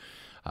Quammen.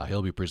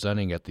 He'll be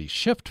presenting at the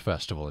Shift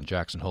Festival in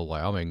Jackson Hole,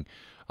 Wyoming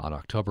on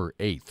October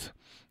 8th.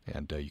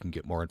 And you can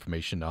get more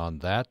information on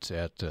that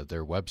at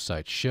their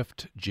website,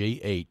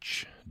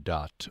 shiftjh.org.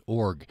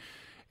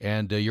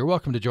 And you're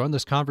welcome to join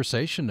this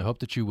conversation. I hope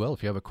that you will.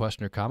 If you have a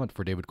question or comment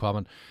for David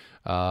Quammen,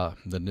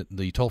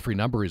 the toll-free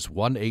number is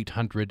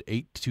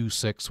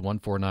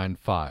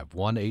 1-800-826-1495,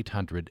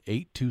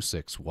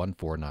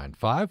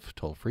 1-800-826-1495,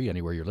 toll-free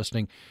anywhere you're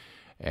listening.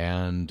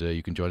 And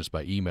you can join us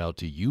by email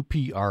to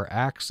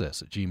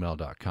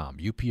upraccess@gmail.com,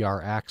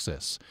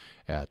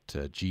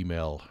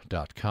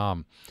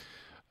 upraccess@gmail.com.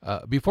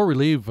 Before we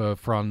leave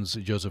Franz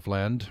Josef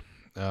Land,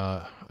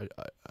 I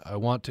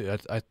want to...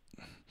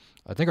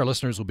 I think our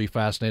listeners will be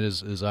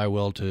fascinated, as I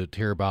will, to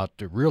hear about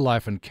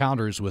real-life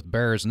encounters with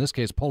bears, in this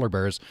case polar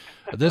bears.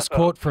 This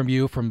quote from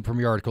you, from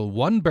your article: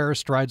 "One bear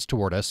strides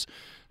toward us.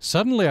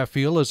 Suddenly I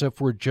feel as if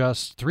we're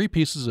just 3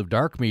 pieces of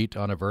dark meat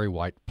on a very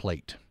white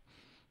plate."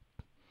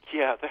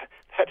 Yeah,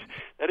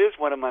 That is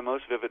one of my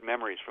most vivid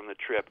memories from the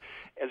trip.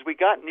 As we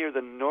got near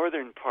the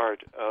northern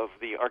part of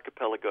the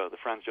archipelago, the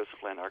Franz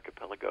Josef Land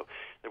archipelago,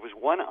 there was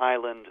one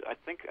island, I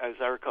think, as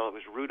I recall, it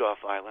was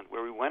Rudolph Island,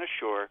 where we went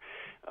ashore,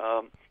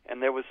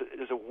 and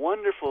there's a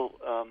wonderful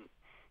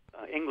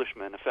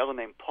Englishman, a fellow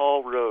named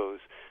Paul Rose,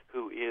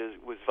 who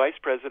was vice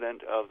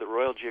president of the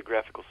Royal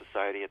Geographical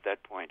Society at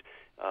that point.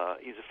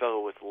 He's a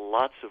fellow with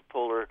lots of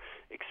polar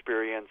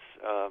experience.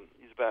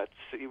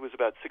 He was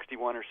about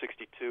 61 or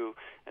 62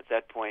 at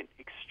that point,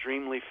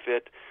 extremely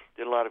fit,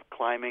 did a lot of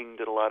climbing,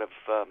 did a lot of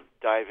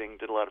diving,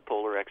 did a lot of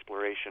polar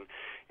exploration.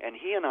 And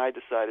he and I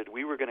decided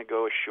we were going to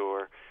go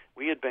ashore.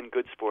 We had been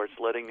good sports,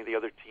 letting the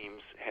other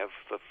teams have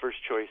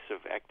first choice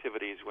of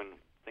activities when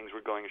things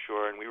were going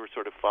ashore, and we were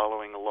sort of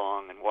following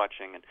along and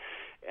watching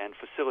and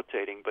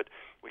facilitating. But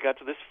we got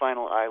to this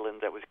final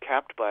island that was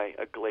capped by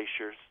a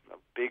glacier, a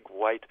big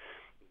white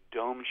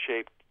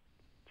dome-shaped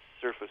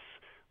surface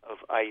of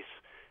ice.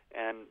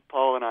 And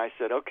Paul and I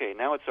said, okay,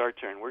 now it's our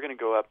turn. We're going to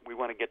go up. We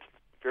want to get to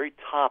the very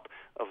top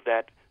of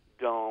that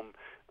dome.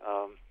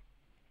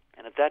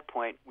 And at that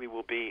point, we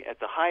will be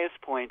at the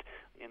highest point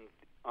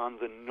on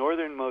the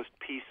northernmost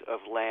piece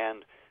of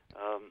land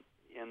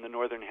in the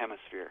northern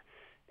hemisphere.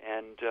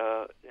 And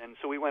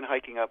so we went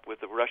hiking up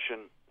with a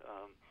Russian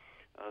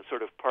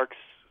sort of Parks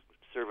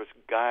Service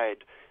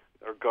guide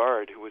or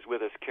guard who was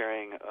with us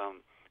carrying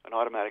an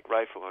automatic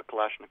rifle, a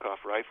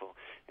Kalashnikov rifle.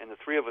 And the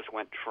three of us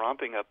went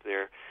tromping up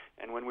there.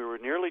 And when we were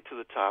nearly to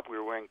the top, we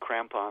were wearing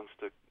crampons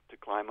to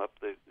climb up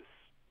this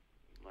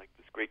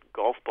great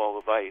golf ball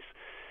of ice.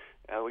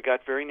 We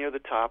got very near the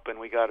top, and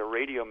we got a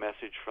radio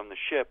message from the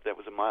ship that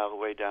was a mile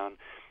away down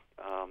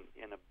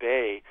in a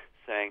bay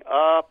saying,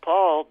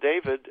 Paul,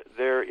 David,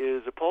 there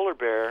is a polar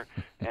bear,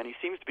 and he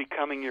seems to be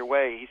coming your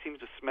way. He seems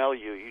to smell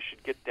you. You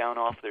should get down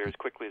off there as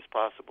quickly as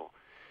possible.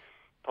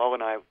 Paul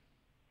and I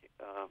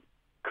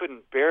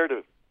couldn't bear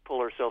to pull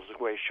ourselves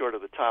away short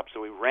of the top,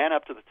 so we ran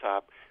up to the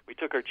top. We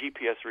took our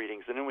GPS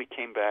readings, and then we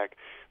came back.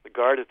 The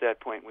guard at that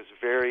point was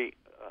very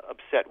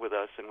upset with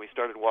us, and we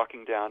started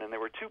walking down, and there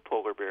were two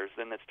polar bears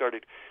then that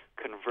started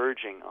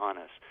converging on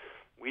us.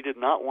 We did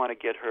not want to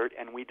get hurt,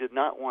 and we did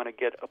not want to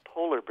get a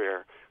polar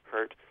bear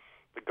hurt.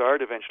 The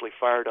guard eventually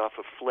fired off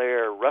a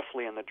flare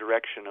roughly in the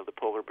direction of the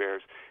polar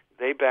bears.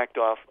 They backed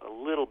off a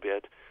little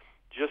bit,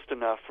 just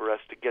enough for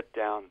us to get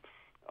down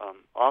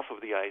off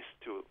of the ice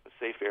to a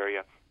safe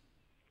area.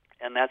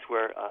 And that's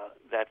where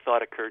that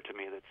thought occurred to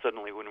me, that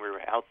suddenly when we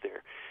were out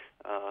there,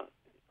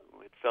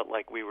 it felt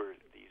like we were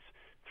these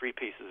three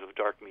pieces of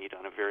dark meat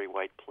on a very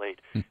white plate.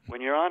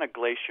 When you're on a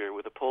glacier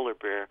with a polar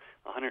bear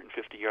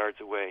 150 yards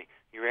away,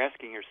 you're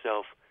asking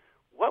yourself,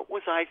 what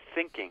was I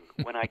thinking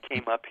when I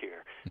came up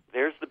here?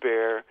 There's the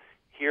bear,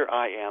 here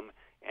I am,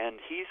 and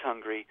he's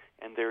hungry,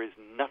 and there is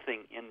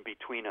nothing in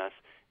between us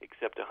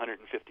except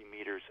 150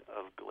 meters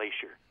of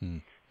glacier.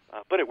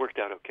 But it worked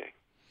out okay.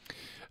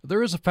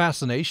 There is a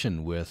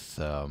fascination with,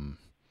 the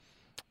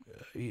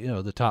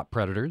top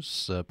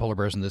predators, polar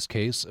bears in this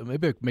case.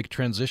 Maybe make a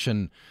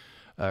transition,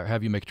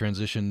 have you make a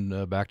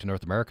transition back to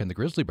North America and the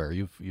grizzly bear.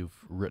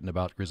 You've written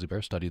about grizzly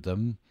bears, studied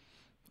them.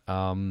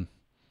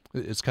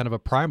 It's kind of a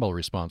primal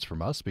response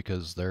from us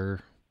because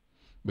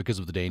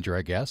of the danger,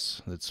 I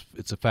guess.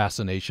 It's a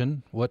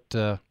fascination.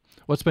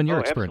 What's been your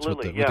experience with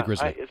the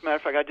grizzly? As a matter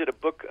of fact, I did a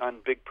book on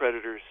big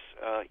predators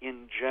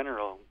in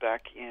general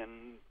back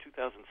in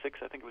 2006,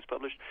 I think it was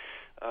published,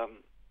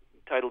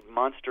 titled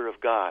Monster of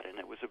God, and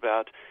it was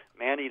about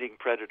man-eating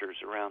predators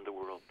around the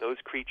world. Those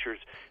creatures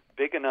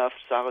big enough,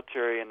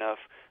 solitary enough,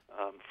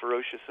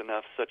 ferocious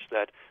enough, such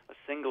that a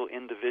single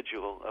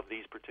individual of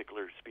these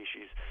particular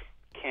species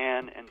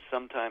can and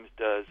sometimes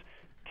does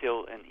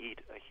kill and eat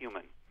a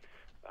human.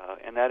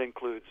 And that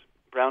includes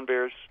brown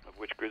bears, of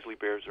which grizzly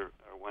bears are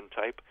one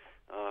type,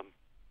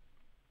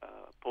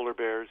 polar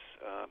bears,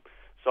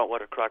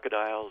 saltwater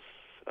crocodiles,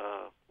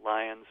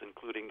 lions,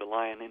 including the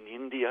lion in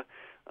India.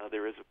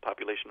 There is a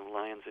population of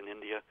lions in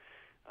India,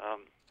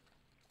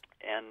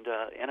 and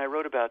I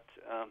wrote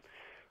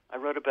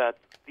about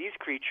these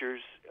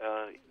creatures,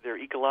 their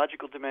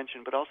ecological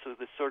dimension, but also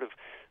this sort of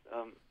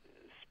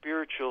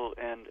spiritual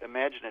and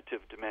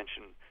imaginative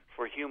dimension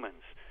for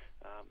humans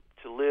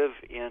to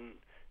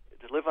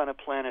live on a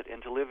planet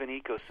and to live in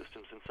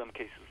ecosystems, in some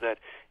cases, that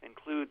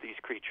include these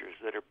creatures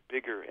that are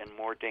bigger and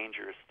more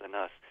dangerous than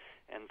us,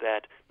 and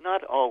that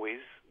not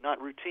always, not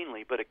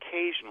routinely, but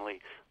occasionally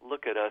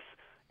look at us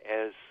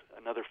as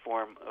another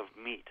form of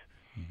meat.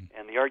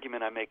 And the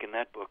argument I make in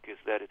that book is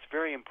that it's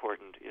very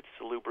important, it's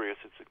salubrious,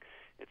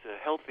 it's a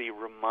healthy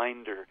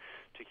reminder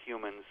to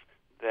humans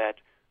that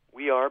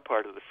we are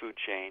part of the food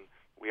chain,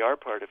 we are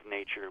part of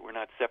nature, we're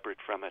not separate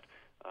from it,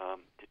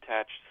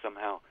 detached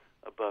somehow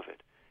above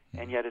it.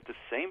 And yet at the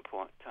same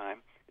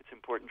time, it's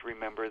important to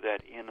remember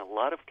that in a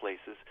lot of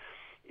places,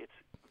 it's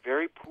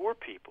very poor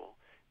people,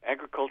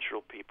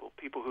 agricultural people,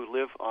 people who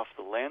live off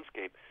the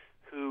landscape,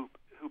 who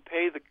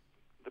pay the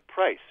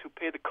price, who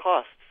pay the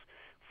costs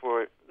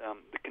for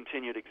the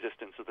continued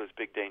existence of those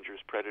big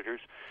dangerous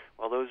predators,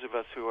 while those of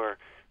us who are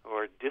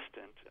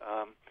distant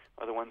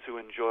are the ones who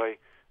enjoy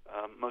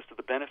most of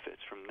the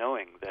benefits from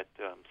knowing that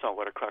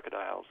saltwater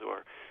crocodiles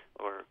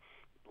or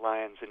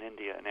lions in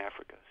India and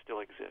Africa still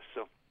exist.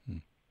 So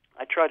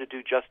I try to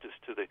do justice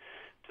to the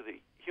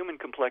human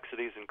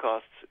complexities and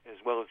costs, as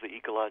well as the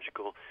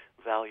ecological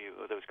value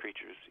of those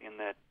creatures in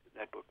that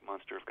book,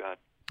 Monster of God.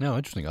 No,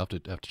 interesting. I'll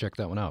have to check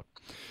that one out.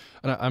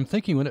 And I'm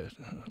thinking a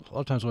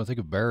lot of times when I think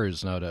of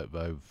bears, now that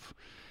I've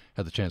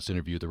had the chance to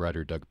interview the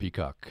writer Doug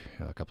Peacock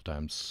a couple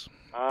times.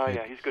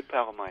 Yeah, he's a good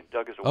pal of mine.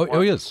 Doug is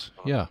a he is.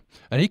 Fellow. Yeah,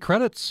 and he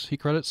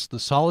credits the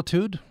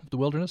solitude of the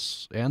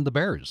wilderness and the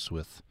bears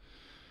with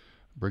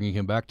bringing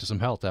him back to some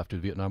health after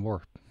the Vietnam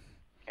War.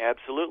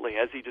 Absolutely,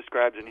 as he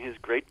describes in his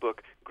great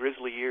book,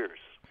 Grizzly Years.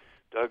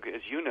 Doug,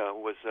 as you know,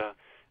 was a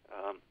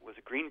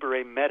Green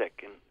Beret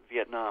medic in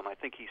Vietnam. I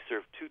think he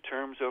served 2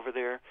 terms over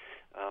there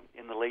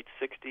in the late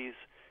 60s,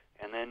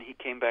 and then he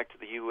came back to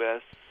the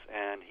U.S.,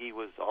 and he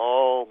was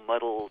all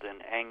muddled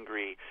and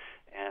angry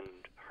and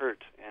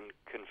hurt and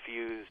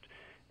confused,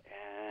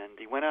 and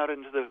he went out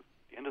into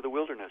the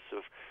wilderness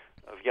of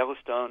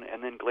Yellowstone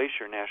and then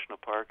Glacier National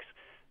Parks,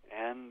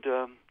 and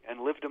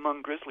lived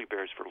among grizzly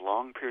bears for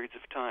long periods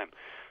of time,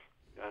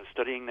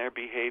 studying their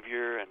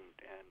behavior and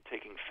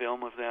taking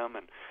film of them,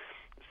 and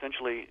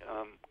essentially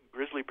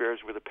grizzly bears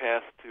were the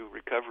path to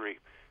recovery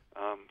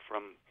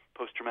from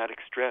post-traumatic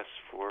stress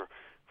for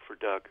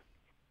Doug,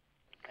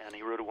 and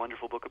he wrote a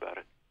wonderful book about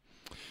it.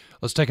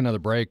 Let's take another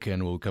break,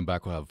 and we'll come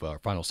back. We'll have our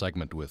final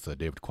segment with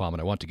David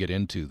Quammen. I want to get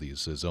into these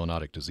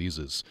zoonotic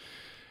diseases.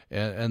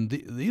 And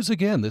these,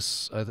 again,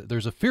 there's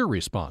a fear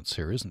response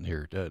here, isn't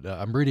here?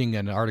 I'm reading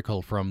an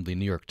article from the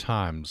New York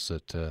Times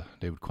that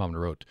David Quammen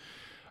wrote.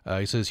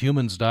 He says,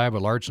 humans die by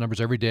large numbers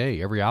every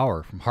day, every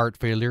hour, from heart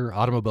failure,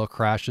 automobile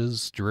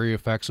crashes, dreary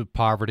effects of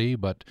poverty,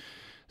 but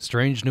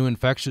strange new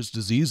infectious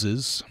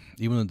diseases,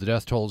 even when the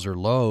death tolls are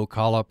low,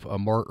 call up a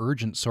more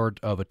urgent sort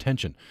of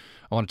attention.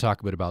 I want to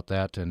talk a bit about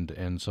that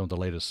and some of the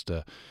latest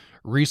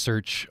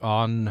research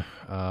on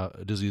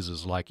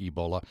diseases like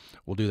Ebola.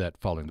 We'll do that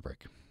following the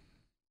break.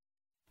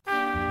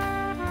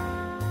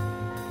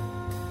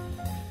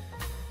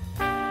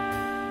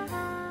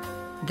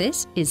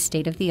 This is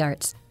State of the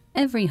Arts.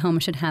 Every home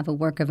should have a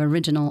work of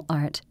original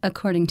art,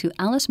 according to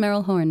Alice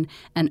Merrill Horn,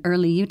 an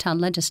early Utah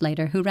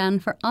legislator who ran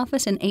for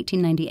office in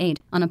 1898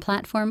 on a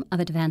platform of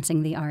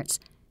advancing the arts.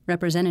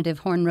 Representative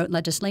Horn wrote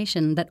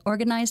legislation that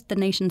organized the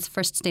nation's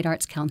first state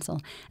arts council,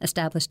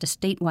 established a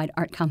statewide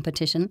art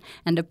competition,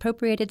 and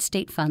appropriated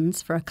state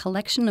funds for a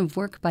collection of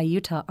work by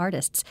Utah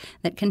artists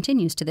that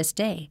continues to this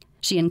day.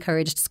 She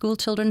encouraged school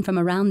children from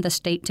around the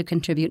state to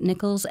contribute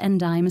nickels and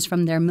dimes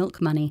from their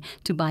milk money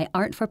to buy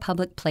art for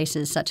public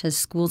places such as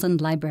schools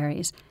and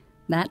libraries.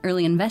 That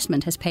early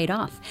investment has paid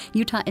off.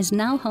 Utah is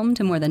now home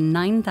to more than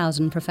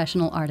 9,000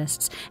 professional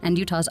artists, and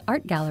Utah's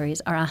art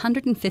galleries are a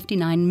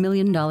 $159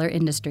 million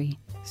industry.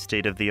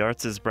 State of the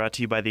Arts is brought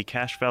to you by the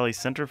Cache Valley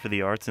Center for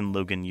the Arts in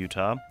Logan,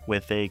 Utah,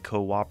 with a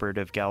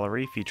cooperative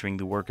gallery featuring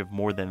the work of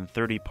more than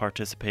 30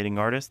 participating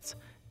artists.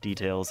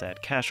 Details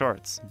at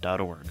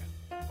cachearts.org.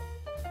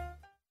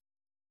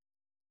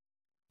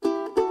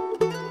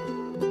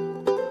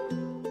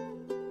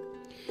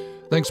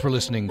 Thanks for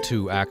listening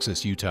to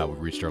Access Utah.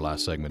 We've reached our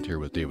last segment here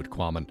with David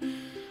Quammen.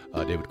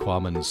 David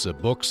Quammen's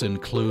books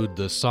include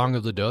The Song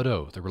of the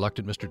Dodo, The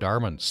Reluctant Mr.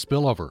 Darman,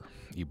 Spillover,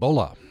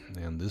 Ebola,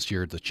 and this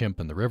year The Chimp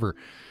in the River.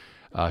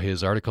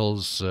 His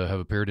articles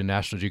have appeared in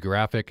National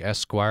Geographic,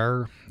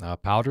 Esquire,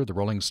 Powder, The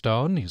Rolling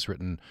Stone. He's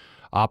written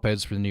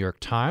op-eds for the New York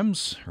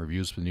Times,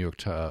 reviews for the New York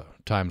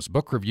Times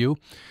Book Review.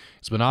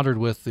 He's been honored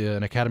with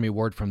an Academy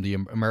Award from the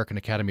American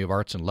Academy of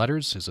Arts and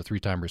Letters. He's a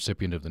 3-time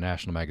recipient of the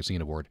National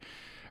Magazine Award.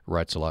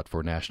 Writes a lot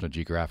for National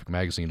Geographic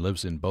magazine,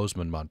 lives in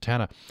Bozeman,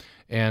 Montana,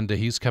 and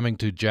he's coming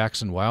to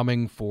Jackson,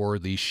 Wyoming for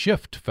the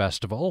Shift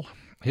Festival.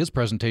 His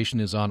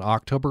presentation is on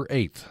October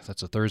 8th.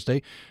 That's a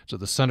Thursday. It's at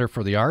the Center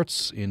for the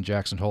Arts in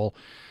Jackson Hole,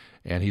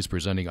 and he's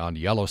presenting on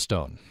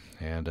Yellowstone.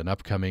 And an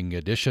upcoming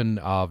edition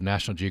of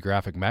National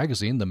Geographic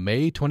magazine, the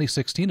May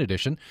 2016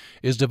 edition,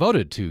 is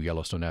devoted to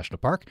Yellowstone National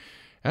Park.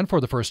 And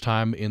for the first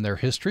time in their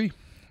history,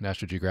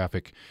 National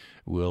Geographic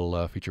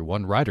will feature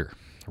one writer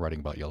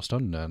writing about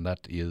Yellowstone, and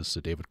that is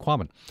David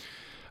Quammen.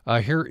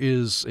 Here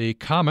is a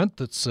comment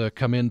that's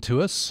come in to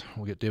us.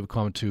 We'll get David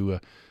Quammen to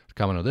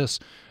comment on this.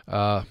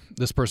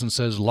 This person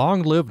says,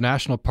 long live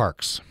national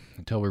parks.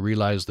 Until we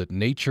realize that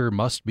nature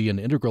must be an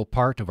integral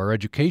part of our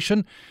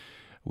education,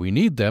 we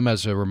need them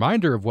as a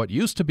reminder of what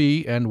used to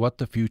be and what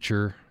the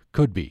future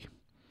could be.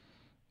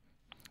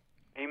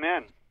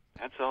 Amen.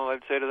 That's all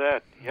I'd say to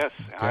that. Yes,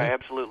 okay. I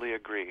absolutely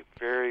agree.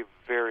 Very,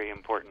 very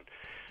important.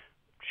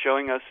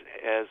 Showing us,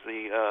 as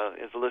the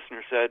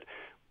listener said,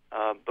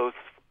 both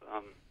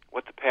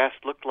what the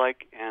past looked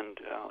like and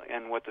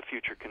what the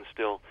future can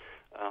still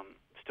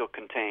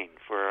contain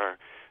for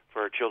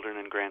our children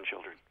and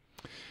grandchildren.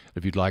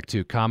 If you'd like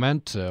to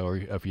comment, or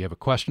if you have a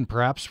question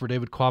perhaps for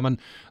David Quammen,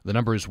 the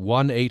number is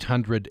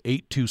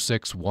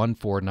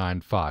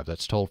 1-800-826-1495.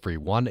 That's toll-free,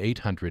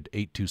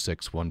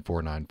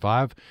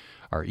 1-800-826-1495.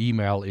 Our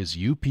email is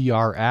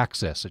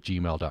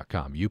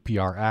upraccess@gmail.com,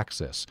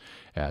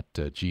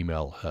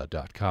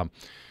 upraccess@gmail.com.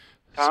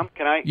 Tom,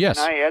 can I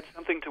add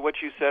something to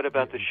what you said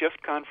about the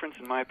SHIFT conference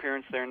and my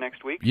appearance there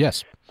next week?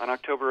 Yes. On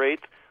October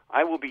 8th,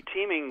 I will be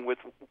teaming with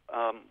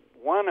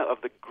one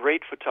of the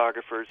great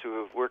photographers who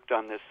have worked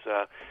on this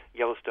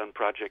Yellowstone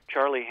project,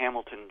 Charlie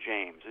Hamilton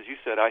James. As you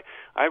said,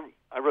 I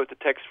wrote the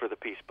text for the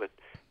piece, but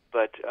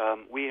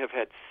we have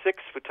had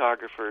 6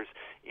 photographers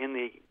in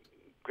the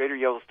Greater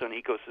Yellowstone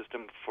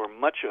Ecosystem for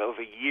much of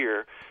a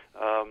year,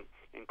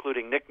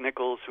 including Nick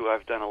Nichols, who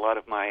I've done a lot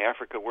of my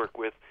Africa work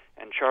with,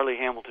 and Charlie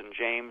Hamilton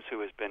James, who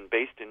has been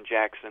based in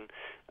Jackson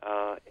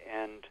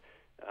and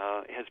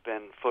has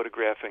been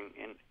photographing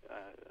in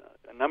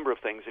a number of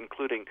things,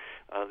 including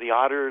the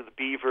otter, the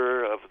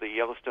beaver of the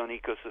Yellowstone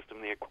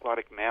ecosystem, the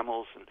aquatic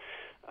mammals,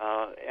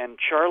 and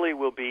Charlie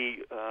will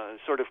be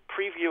sort of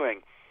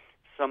previewing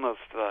some of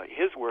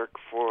his work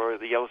for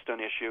the Yellowstone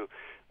issue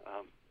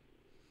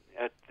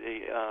at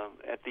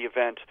the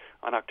event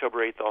on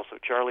October 8th. Also,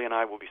 Charlie and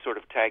I will be sort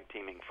of tag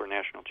teaming for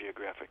National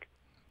Geographic.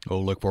 Oh,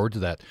 look forward to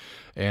that.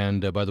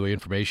 And by the way,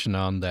 information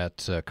on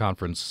that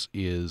conference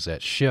is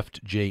at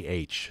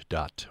shiftjh.org.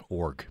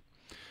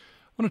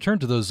 I want to turn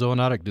to those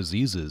zoonotic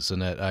diseases,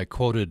 and I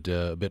quoted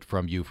a bit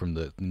from you from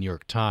the New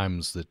York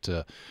Times that,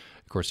 of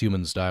course,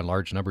 humans die in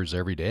large numbers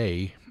every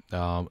day.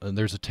 And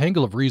there's a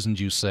tangle of reasons,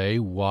 you say,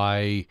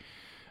 why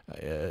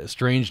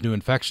strange new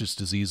infectious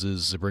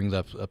diseases bring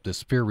up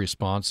this fear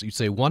response. You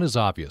say one is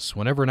obvious.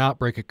 Whenever an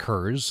outbreak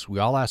occurs, we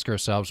all ask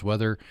ourselves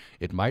whether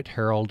it might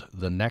herald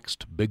the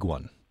next big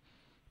one.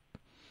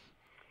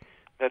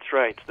 That's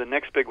right, the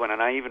next big one,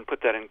 and I even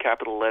put that in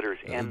capital letters,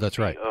 NBO. That's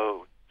right.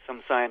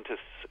 Some scientists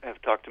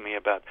have talked to me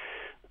about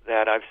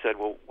that. I've said,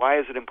 well, why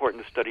is it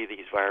important to study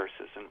these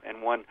viruses?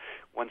 And one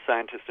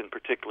scientist in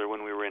particular,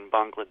 when we were in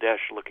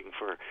Bangladesh looking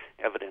for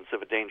evidence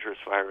of a dangerous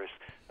virus,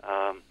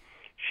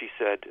 she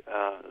said,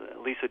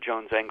 Lisa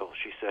Jones-Engel,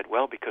 she said,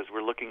 well, because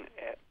we're looking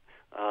at,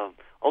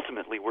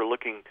 ultimately we're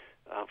looking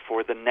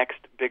for the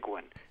next big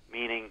one,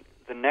 meaning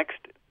the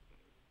next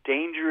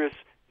dangerous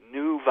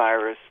new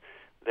virus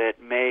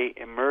that may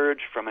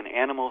emerge from an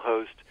animal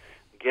host,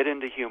 get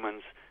into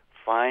humans,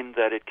 find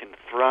that it can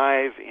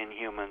thrive in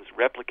humans,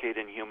 replicate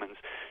in humans,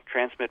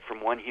 transmit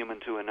from one human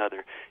to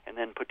another, and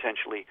then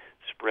potentially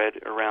spread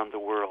around the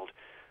world.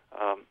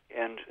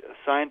 And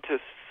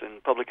scientists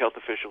and public health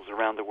officials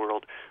around the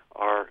world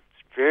are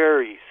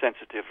very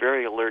sensitive,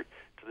 very alert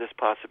to this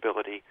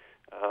possibility.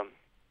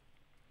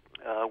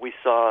 We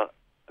saw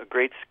a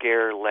great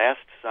scare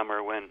last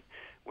summer when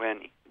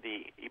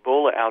the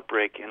Ebola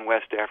outbreak in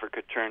West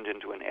Africa turned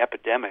into an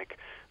epidemic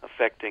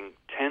affecting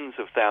tens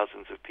of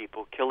thousands of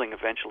people, killing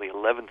eventually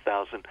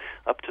 11,000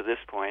 up to this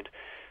point,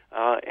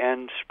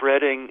 and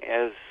spreading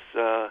as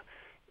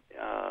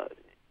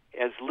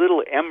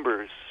little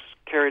embers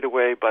carried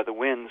away by the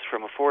winds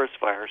from a forest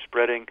fire,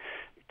 spreading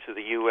to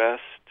the U.S.,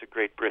 to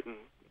Great Britain,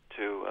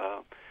 to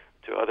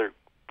other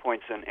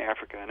points in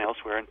Africa and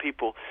elsewhere. And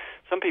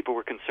some people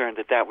were concerned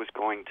that was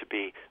going to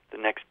be the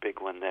next big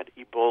one, that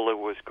Ebola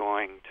was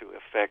going to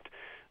affect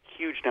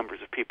huge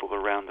numbers of people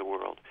around the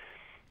world.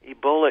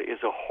 Ebola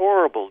is a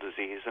horrible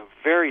disease, a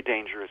very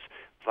dangerous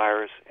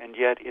virus, and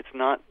yet it's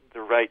not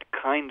the right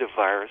kind of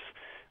virus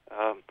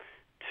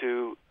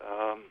to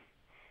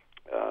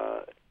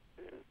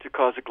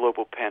cause a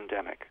global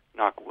pandemic.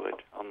 Knock wood.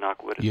 I'll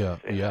knock wood. Yeah,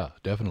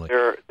 definitely.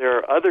 There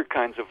are other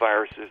kinds of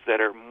viruses that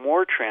are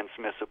more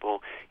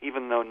transmissible,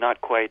 even though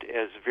not quite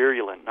as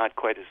virulent, not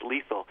quite as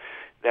lethal,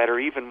 that are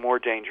even more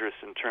dangerous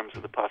in terms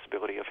of the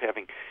possibility of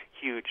having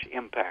huge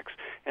impacts.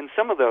 And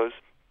some of those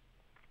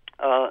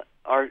are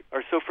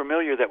so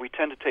familiar that we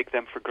tend to take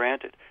them for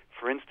granted.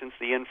 For instance,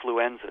 the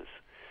influenzas.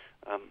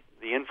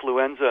 The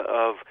influenza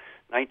of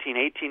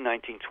 1918,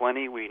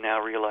 1920, we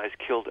now realize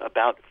killed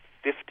about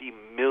 50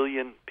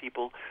 million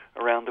people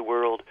around the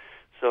world.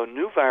 So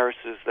new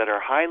viruses that are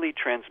highly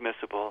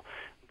transmissible,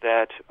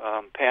 that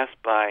pass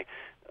by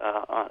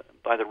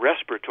the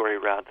respiratory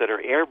route, that are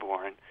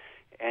airborne,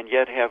 and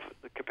yet have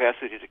the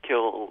capacity to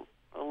kill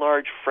a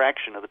large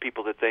fraction of the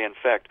people that they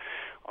infect,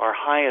 are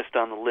highest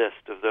on the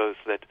list of those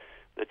that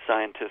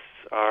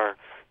scientists are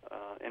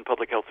and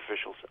public health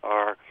officials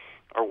are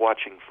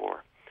watching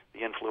for.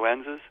 The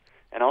influenzas,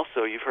 and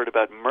also you've heard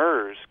about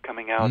MERS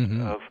coming out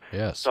of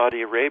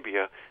Saudi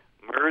Arabia.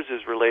 MERS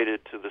is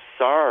related to the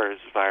SARS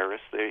virus.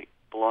 They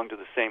belong to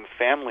the same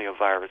family of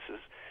viruses.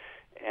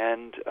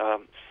 And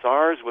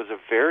SARS was a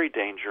very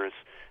dangerous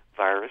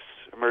virus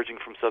emerging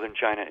from southern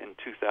China in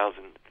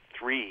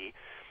 2003,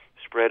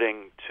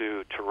 spreading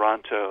to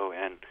Toronto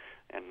and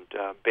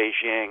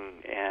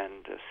Beijing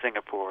and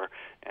Singapore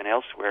and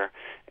elsewhere.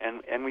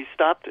 And we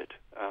stopped it.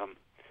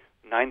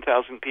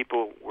 9,000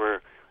 people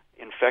were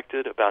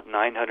infected, about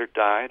 900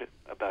 died,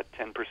 about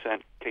 10%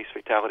 case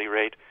fatality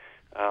rate.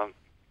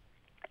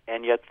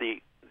 And yet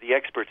the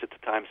experts at the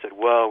time said,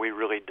 well, we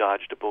really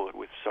dodged a bullet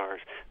with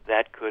SARS.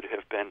 That could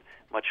have been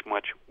much,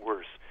 much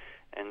worse.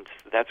 And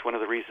that's one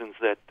of the reasons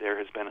that there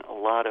has been a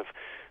lot of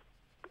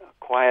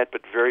quiet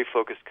but very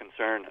focused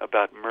concern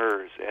about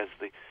MERS as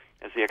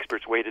the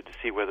experts waited to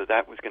see whether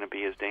that was going to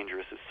be as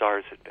dangerous as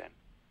SARS had been.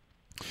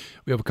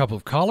 We have a couple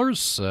of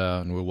callers,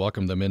 and we'll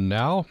welcome them in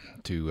now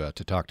to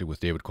talk with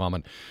David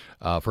Quammen.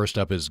 First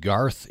up is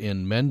Garth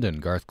in Mendon.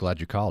 Garth, glad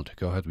you called.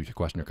 Go ahead with your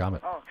question or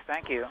comment. Oh,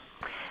 thank you.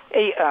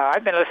 Hey,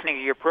 I've been listening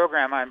to your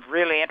program. I'm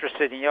really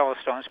interested in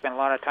Yellowstone. Spent a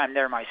lot of time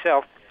there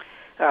myself.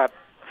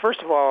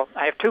 First of all,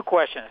 I have two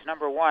questions.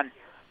 Number one,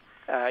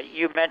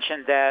 you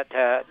mentioned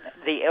that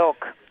the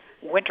elk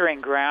wintering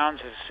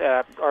grounds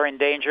are in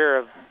danger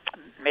of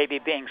maybe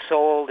being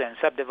sold and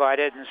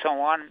subdivided and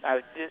so on.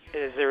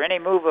 Is there any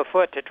move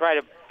afoot to try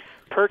to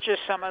purchase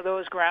some of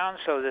those grounds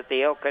so that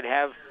the elk could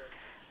have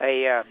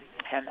an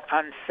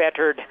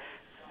unfettered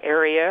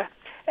area?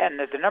 And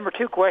the number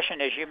two question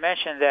is, you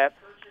mentioned that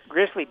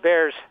grizzly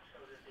bears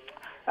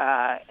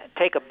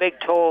take a big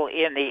toll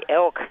in the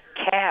elk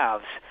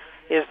calves.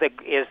 Is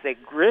the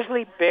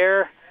grizzly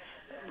bear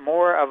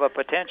more of a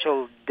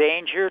potential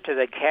danger to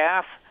the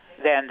calf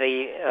than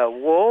the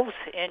wolves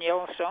in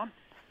Yellowstone?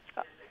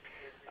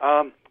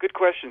 Good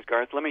questions,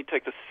 Garth. Let me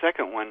take the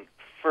second one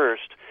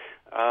first.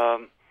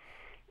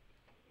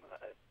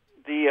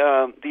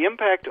 The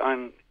impact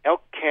on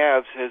elk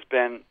calves has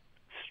been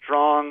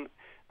strong,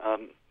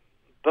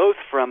 both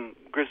from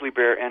grizzly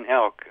bear and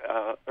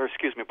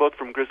both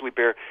from grizzly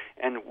bear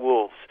and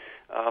wolves.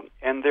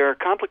 And there are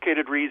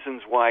complicated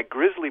reasons why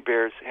grizzly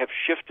bears have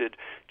shifted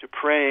to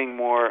preying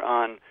more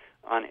on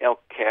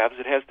elk calves.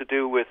 It has to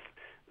do with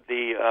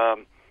the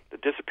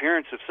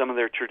disappearance of some of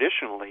their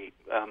traditionally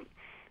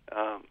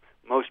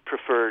most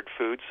preferred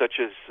foods, such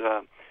as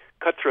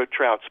cutthroat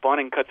trout,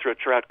 spawning cutthroat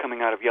trout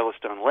coming out of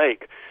Yellowstone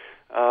Lake.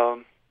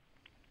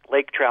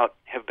 Lake trout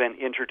have been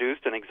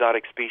introduced, an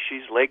exotic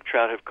species. Lake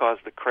trout have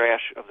caused the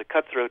crash of the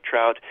cutthroat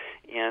trout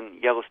in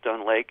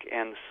Yellowstone Lake,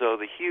 and so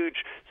the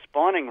huge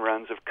spawning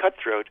runs of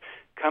cutthroat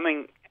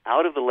coming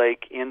out of the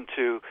lake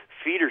into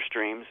feeder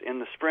streams in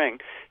the spring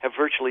have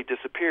virtually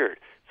disappeared.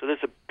 So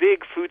there's a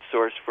big food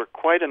source for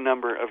quite a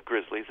number of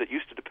grizzlies that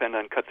used to depend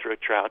on cutthroat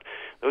trout.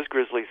 Those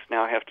grizzlies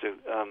now have to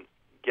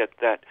get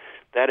that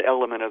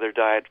element of their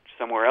diet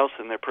somewhere else,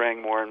 and they're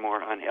preying more and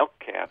more on elk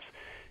calves.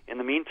 In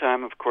the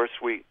meantime, of course,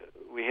 we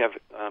have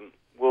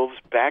wolves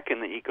back in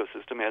the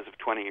ecosystem as of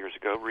 20 years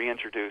ago,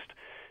 reintroduced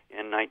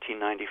in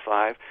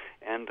 1995,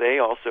 and they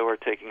also are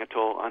taking a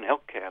toll on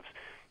elk calves.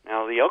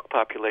 Now, the elk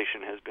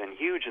population has been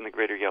huge in the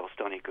Greater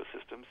Yellowstone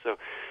Ecosystem, so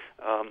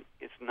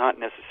it's not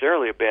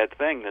necessarily a bad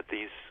thing that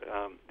these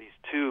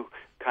two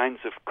kinds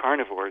of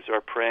carnivores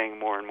are preying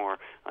more and more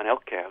on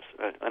elk calves.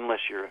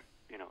 Unless you're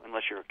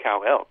a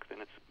cow elk,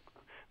 then it's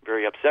a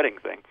very upsetting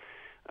thing.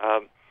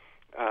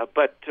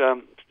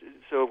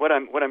 So what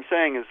I'm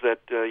saying is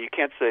that you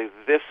can't say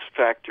this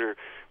factor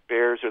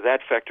bears or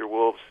that factor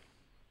wolves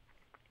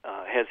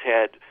has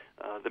had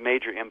the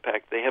major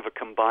impact. They have a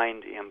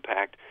combined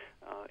impact,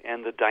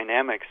 and the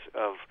dynamics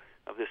of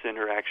this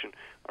interaction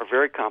are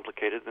very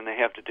complicated, and they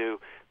have to do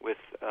with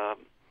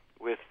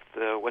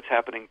what's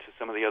happening to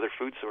some of the other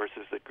food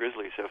sources that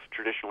grizzlies have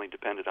traditionally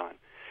depended on.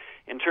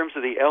 In terms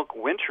of the elk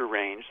winter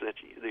range,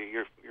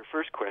 your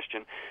first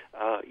question,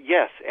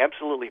 yes,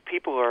 absolutely.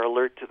 People are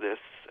alert to this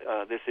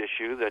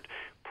issue that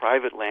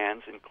private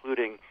lands,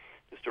 including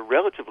just a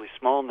relatively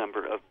small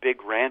number of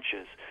big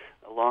ranches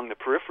along the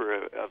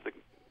periphery of the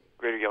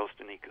Greater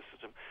Yellowstone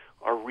Ecosystem,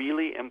 are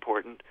really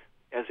important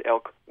as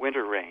elk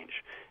winter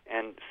range.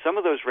 And some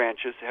of those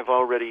ranches have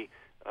already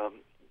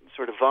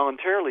sort of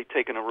voluntarily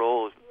taken a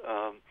role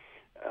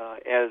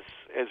as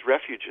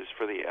refuges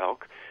for the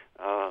elk.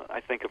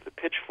 I think of the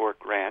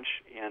Pitchfork Ranch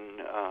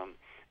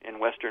in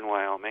western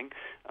Wyoming,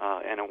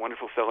 and a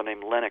wonderful fellow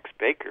named Lennox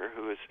Baker,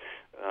 who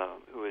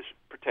is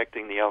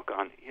protecting the elk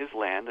on his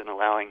land and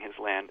allowing his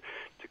land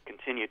to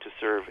continue to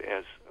serve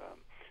as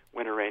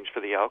winter range for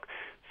the elk.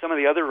 Some of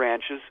the other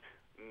ranches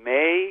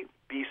may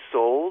be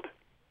sold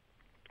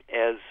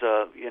as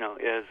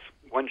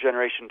one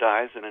generation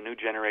dies and a new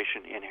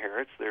generation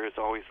inherits. There is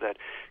always that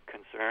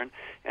concern.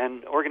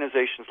 And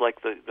organizations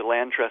like the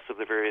land trusts of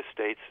the various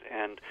states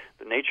and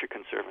the Nature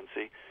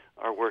Conservancy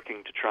are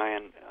working to try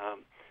and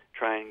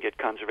get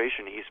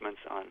conservation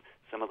easements on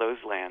some of those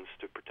lands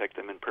to protect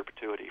them in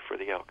perpetuity for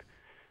the elk.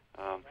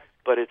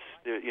 But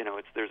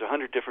there's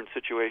 100 different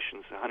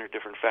situations, 100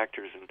 different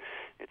factors, and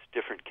it's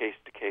different case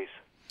to case.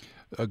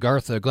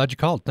 Garth, glad you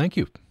called. Thank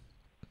you.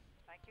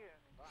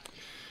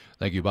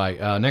 Thank you.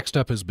 Bye. Next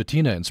up is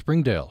Bettina in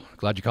Springdale.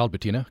 Glad you called,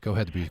 Bettina. Go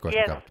ahead.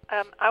 Yes,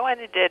 I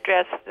wanted to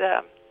address the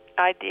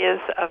ideas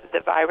of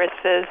the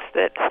viruses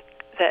that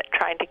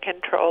trying to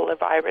control the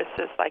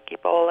viruses like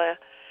Ebola.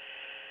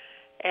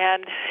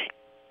 And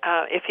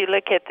if you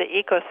look at the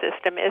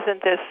ecosystem,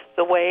 isn't this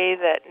the way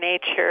that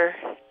nature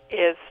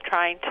is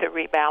trying to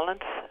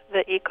rebalance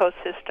the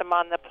ecosystem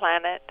on the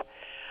planet?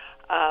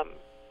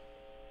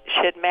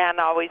 Should man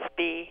always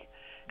be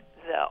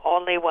the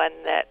only one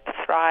that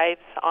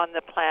thrives on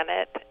the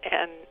planet?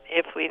 And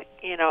if we,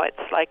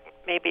 it's like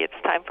maybe it's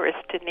time for us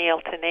to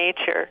kneel to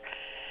nature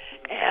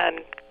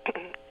and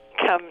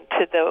come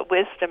to the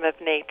wisdom of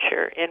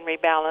nature in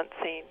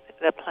rebalancing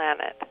the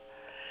planet.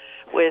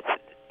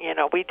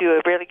 We do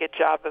a really good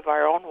job of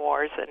our own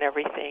wars and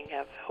everything,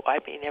 of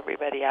wiping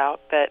everybody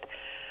out, but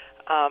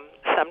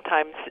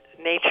sometimes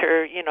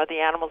nature, the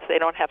animals, they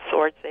don't have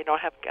swords, they don't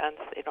have guns,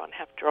 they don't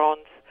have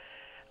drones,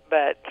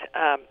 but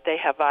they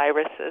have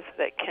viruses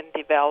that can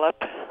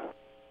develop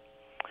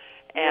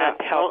and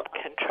help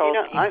control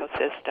the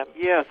ecosystem.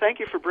 Thank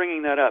you for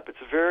bringing that up.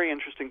 It's a very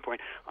interesting point.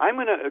 I'm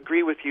going to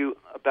agree with you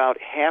about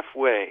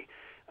halfway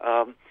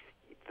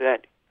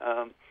that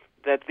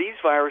these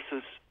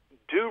viruses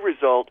do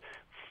result,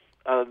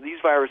 these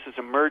viruses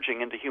emerging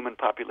into human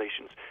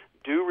populations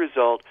do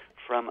result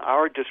from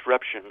our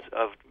disruptions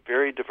of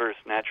very diverse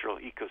natural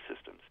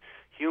ecosystems.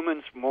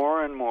 Humans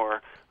more and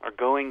more are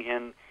going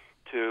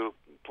into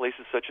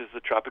places such as the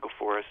tropical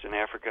forest in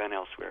Africa and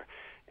elsewhere,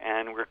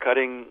 and we're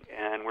cutting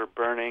and we're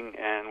burning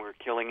and we're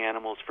killing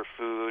animals for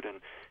food and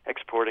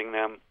exporting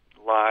them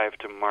live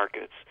to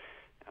markets.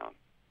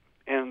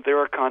 And there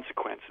are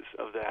consequences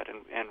of that,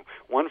 and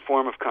one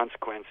form of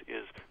consequence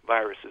is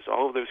viruses.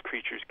 All of those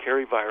creatures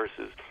carry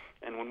viruses,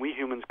 and when we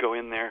humans go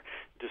in there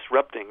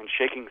disrupting and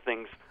shaking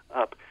things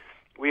up,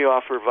 we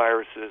offer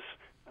viruses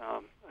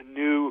a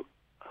new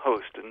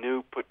host, a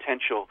new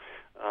potential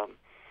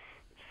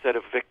set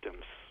of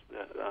victims,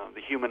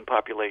 the human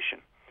population.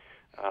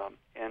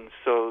 And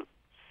so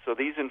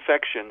these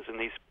infections and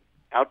these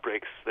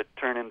outbreaks that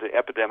turn into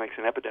epidemics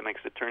and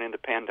epidemics that turn into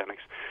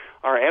pandemics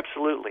are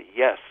absolutely,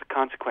 yes,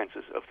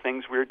 consequences of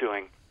things we're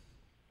doing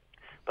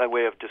by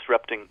way of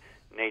disrupting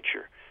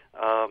nature.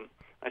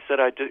 I said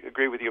I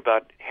agree with you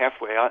about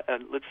halfway.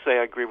 Let's say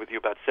I agree with you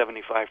about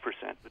 75%.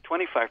 The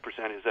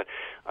 25% is that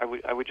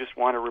I would just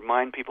want to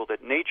remind people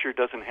that nature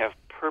doesn't have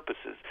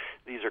purposes.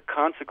 These are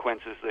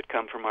consequences that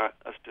come from us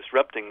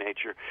disrupting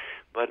nature,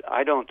 but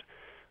I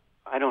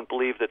don't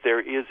believe that there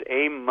is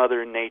a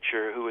Mother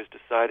Nature who is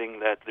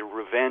deciding that the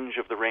revenge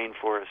of the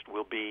rainforest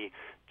will be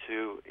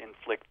to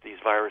inflict these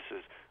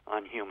viruses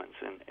on humans.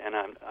 And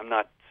I'm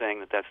not saying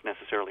that that's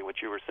necessarily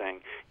what you were saying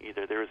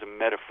either. There is a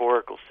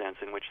metaphorical sense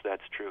in which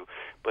that's true.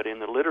 But in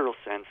the literal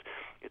sense,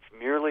 it's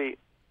merely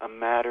a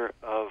matter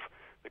of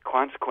the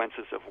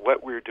consequences of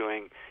what we're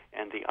doing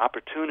and the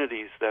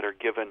opportunities that are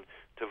given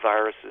to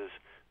viruses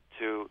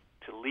to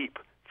leap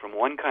from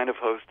one kind of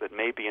host that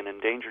may be an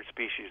endangered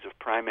species of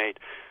primate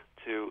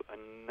to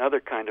another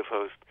kind of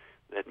host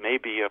that may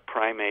be a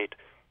primate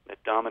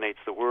that dominates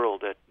the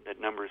world, that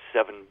numbers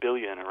 7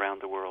 billion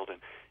around the world.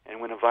 And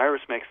when a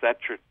virus makes that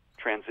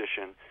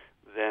transition,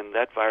 then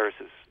that virus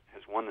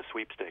has won the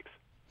sweepstakes.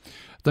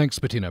 Thanks,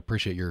 Bettina.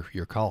 Appreciate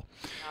your call.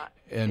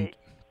 And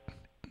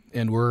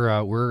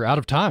we're out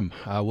of time.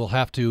 We'll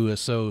have to.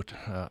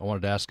 I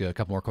wanted to ask a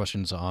couple more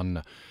questions on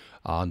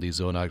the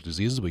zoonotic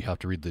diseases. We have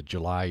to read the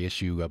July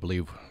issue. I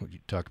believe you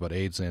talked about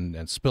AIDS and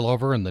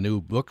spillover and the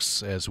new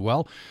books as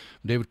well.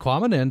 David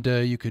Quammen, and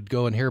you could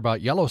go and hear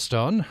about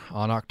Yellowstone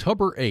on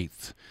October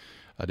 8th.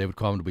 David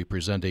Quammen will be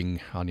presenting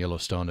on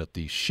Yellowstone at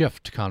the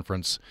Shift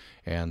Conference,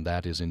 and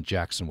that is in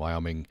Jackson,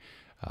 Wyoming,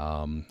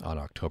 on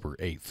October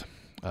 8th.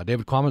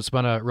 David Quammen, it's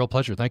been a real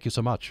pleasure. Thank you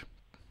so much.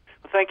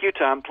 Well, thank you,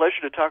 Tom.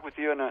 Pleasure to talk with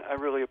you, and I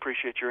really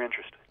appreciate your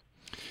interest.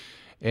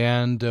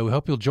 And we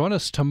hope you'll join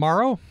us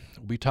tomorrow.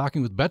 We'll be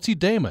talking with Betsy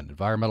Damon,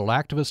 environmental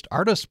activist,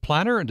 artist,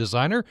 planner, and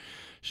designer.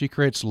 She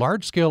creates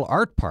large-scale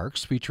art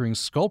parks featuring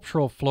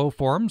sculptural flow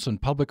forms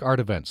and public art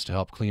events to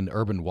help clean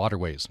urban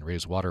waterways and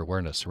raise water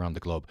awareness around the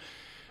globe.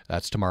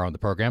 That's tomorrow on the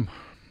program.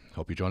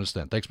 Hope you join us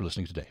then. Thanks for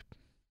listening today.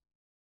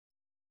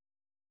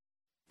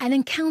 An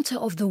encounter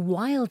of the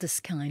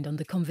wildest kind on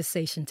The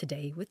Conversation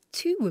today with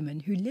two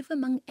women who live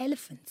among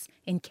elephants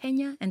in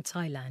Kenya and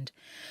Thailand.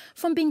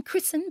 From being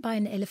christened by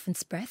an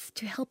elephant's breath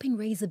to helping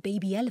raise a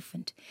baby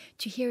elephant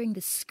to hearing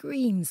the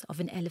screams of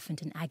an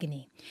elephant in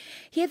agony.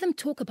 Hear them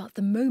talk about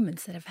the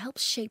moments that have helped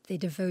shape their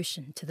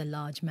devotion to the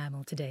large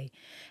mammal today.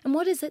 And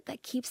what is it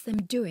that keeps them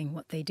doing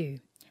what they do?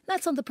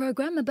 That's on the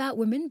program About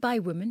Women, by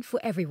Women, for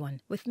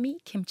Everyone with me,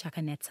 Kim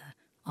Chakaneta,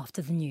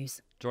 after the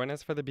news. Join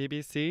us for the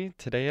BBC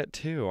today at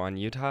 2 on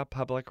Utah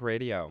Public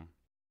Radio.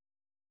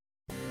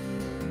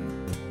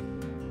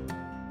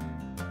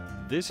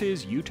 This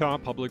is Utah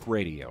Public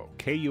Radio,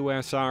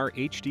 KUSR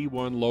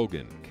HD1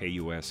 Logan,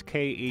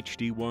 KUSK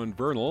HD1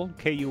 Vernal,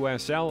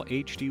 KUSL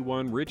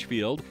HD1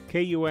 Richfield,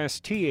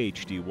 KUST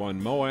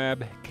HD1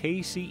 Moab,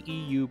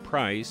 KCEU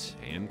Price,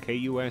 and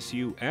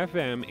KUSU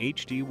FM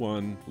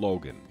HD1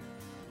 Logan.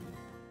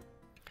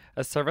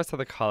 A service of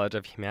the College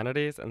of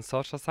Humanities and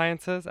Social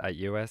Sciences at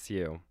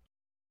USU.